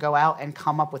asked to go out and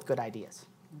come up with good ideas.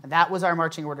 And that was our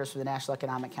marching orders for the National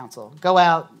Economic Council. Go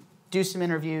out, do some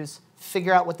interviews,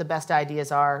 figure out what the best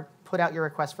ideas are, put out your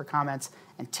requests for comments,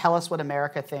 and tell us what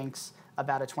America thinks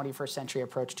about a 21st century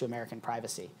approach to American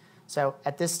privacy. So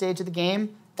at this stage of the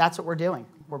game, that's what we're doing.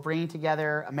 We're bringing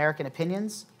together American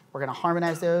opinions. We're going to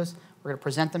harmonize those. We're going to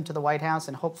present them to the White House,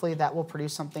 and hopefully that will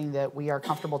produce something that we are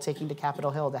comfortable taking to Capitol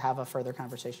Hill to have a further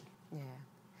conversation. Yeah.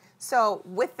 So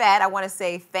with that, I want to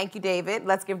say thank you, David.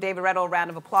 Let's give David Redl a round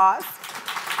of applause.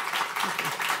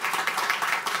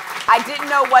 I didn't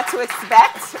know what to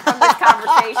expect from this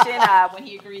conversation when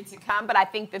he agreed to come, but I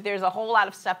think that there's a whole lot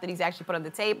of stuff that he's actually put on the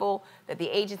table that the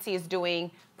agency is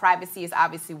doing. Privacy is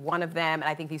obviously one of them, and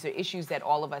I think these are issues that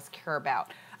all of us care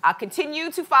about.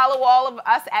 Continue to follow all of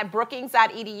us at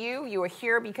brookings.edu. You are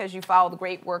here because you follow the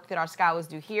great work that our scholars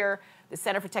do here. The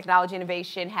Center for Technology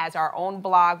Innovation has our own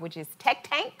blog, which is Tech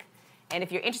Tank. And if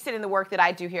you're interested in the work that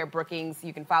I do here at Brookings,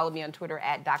 you can follow me on Twitter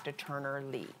at Dr. Turner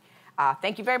Lee.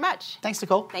 Thank you very much. Thanks,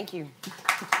 Nicole. Thank you.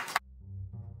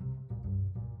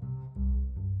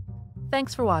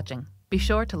 Thanks for watching. Be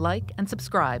sure to like and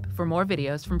subscribe for more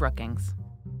videos from Brookings.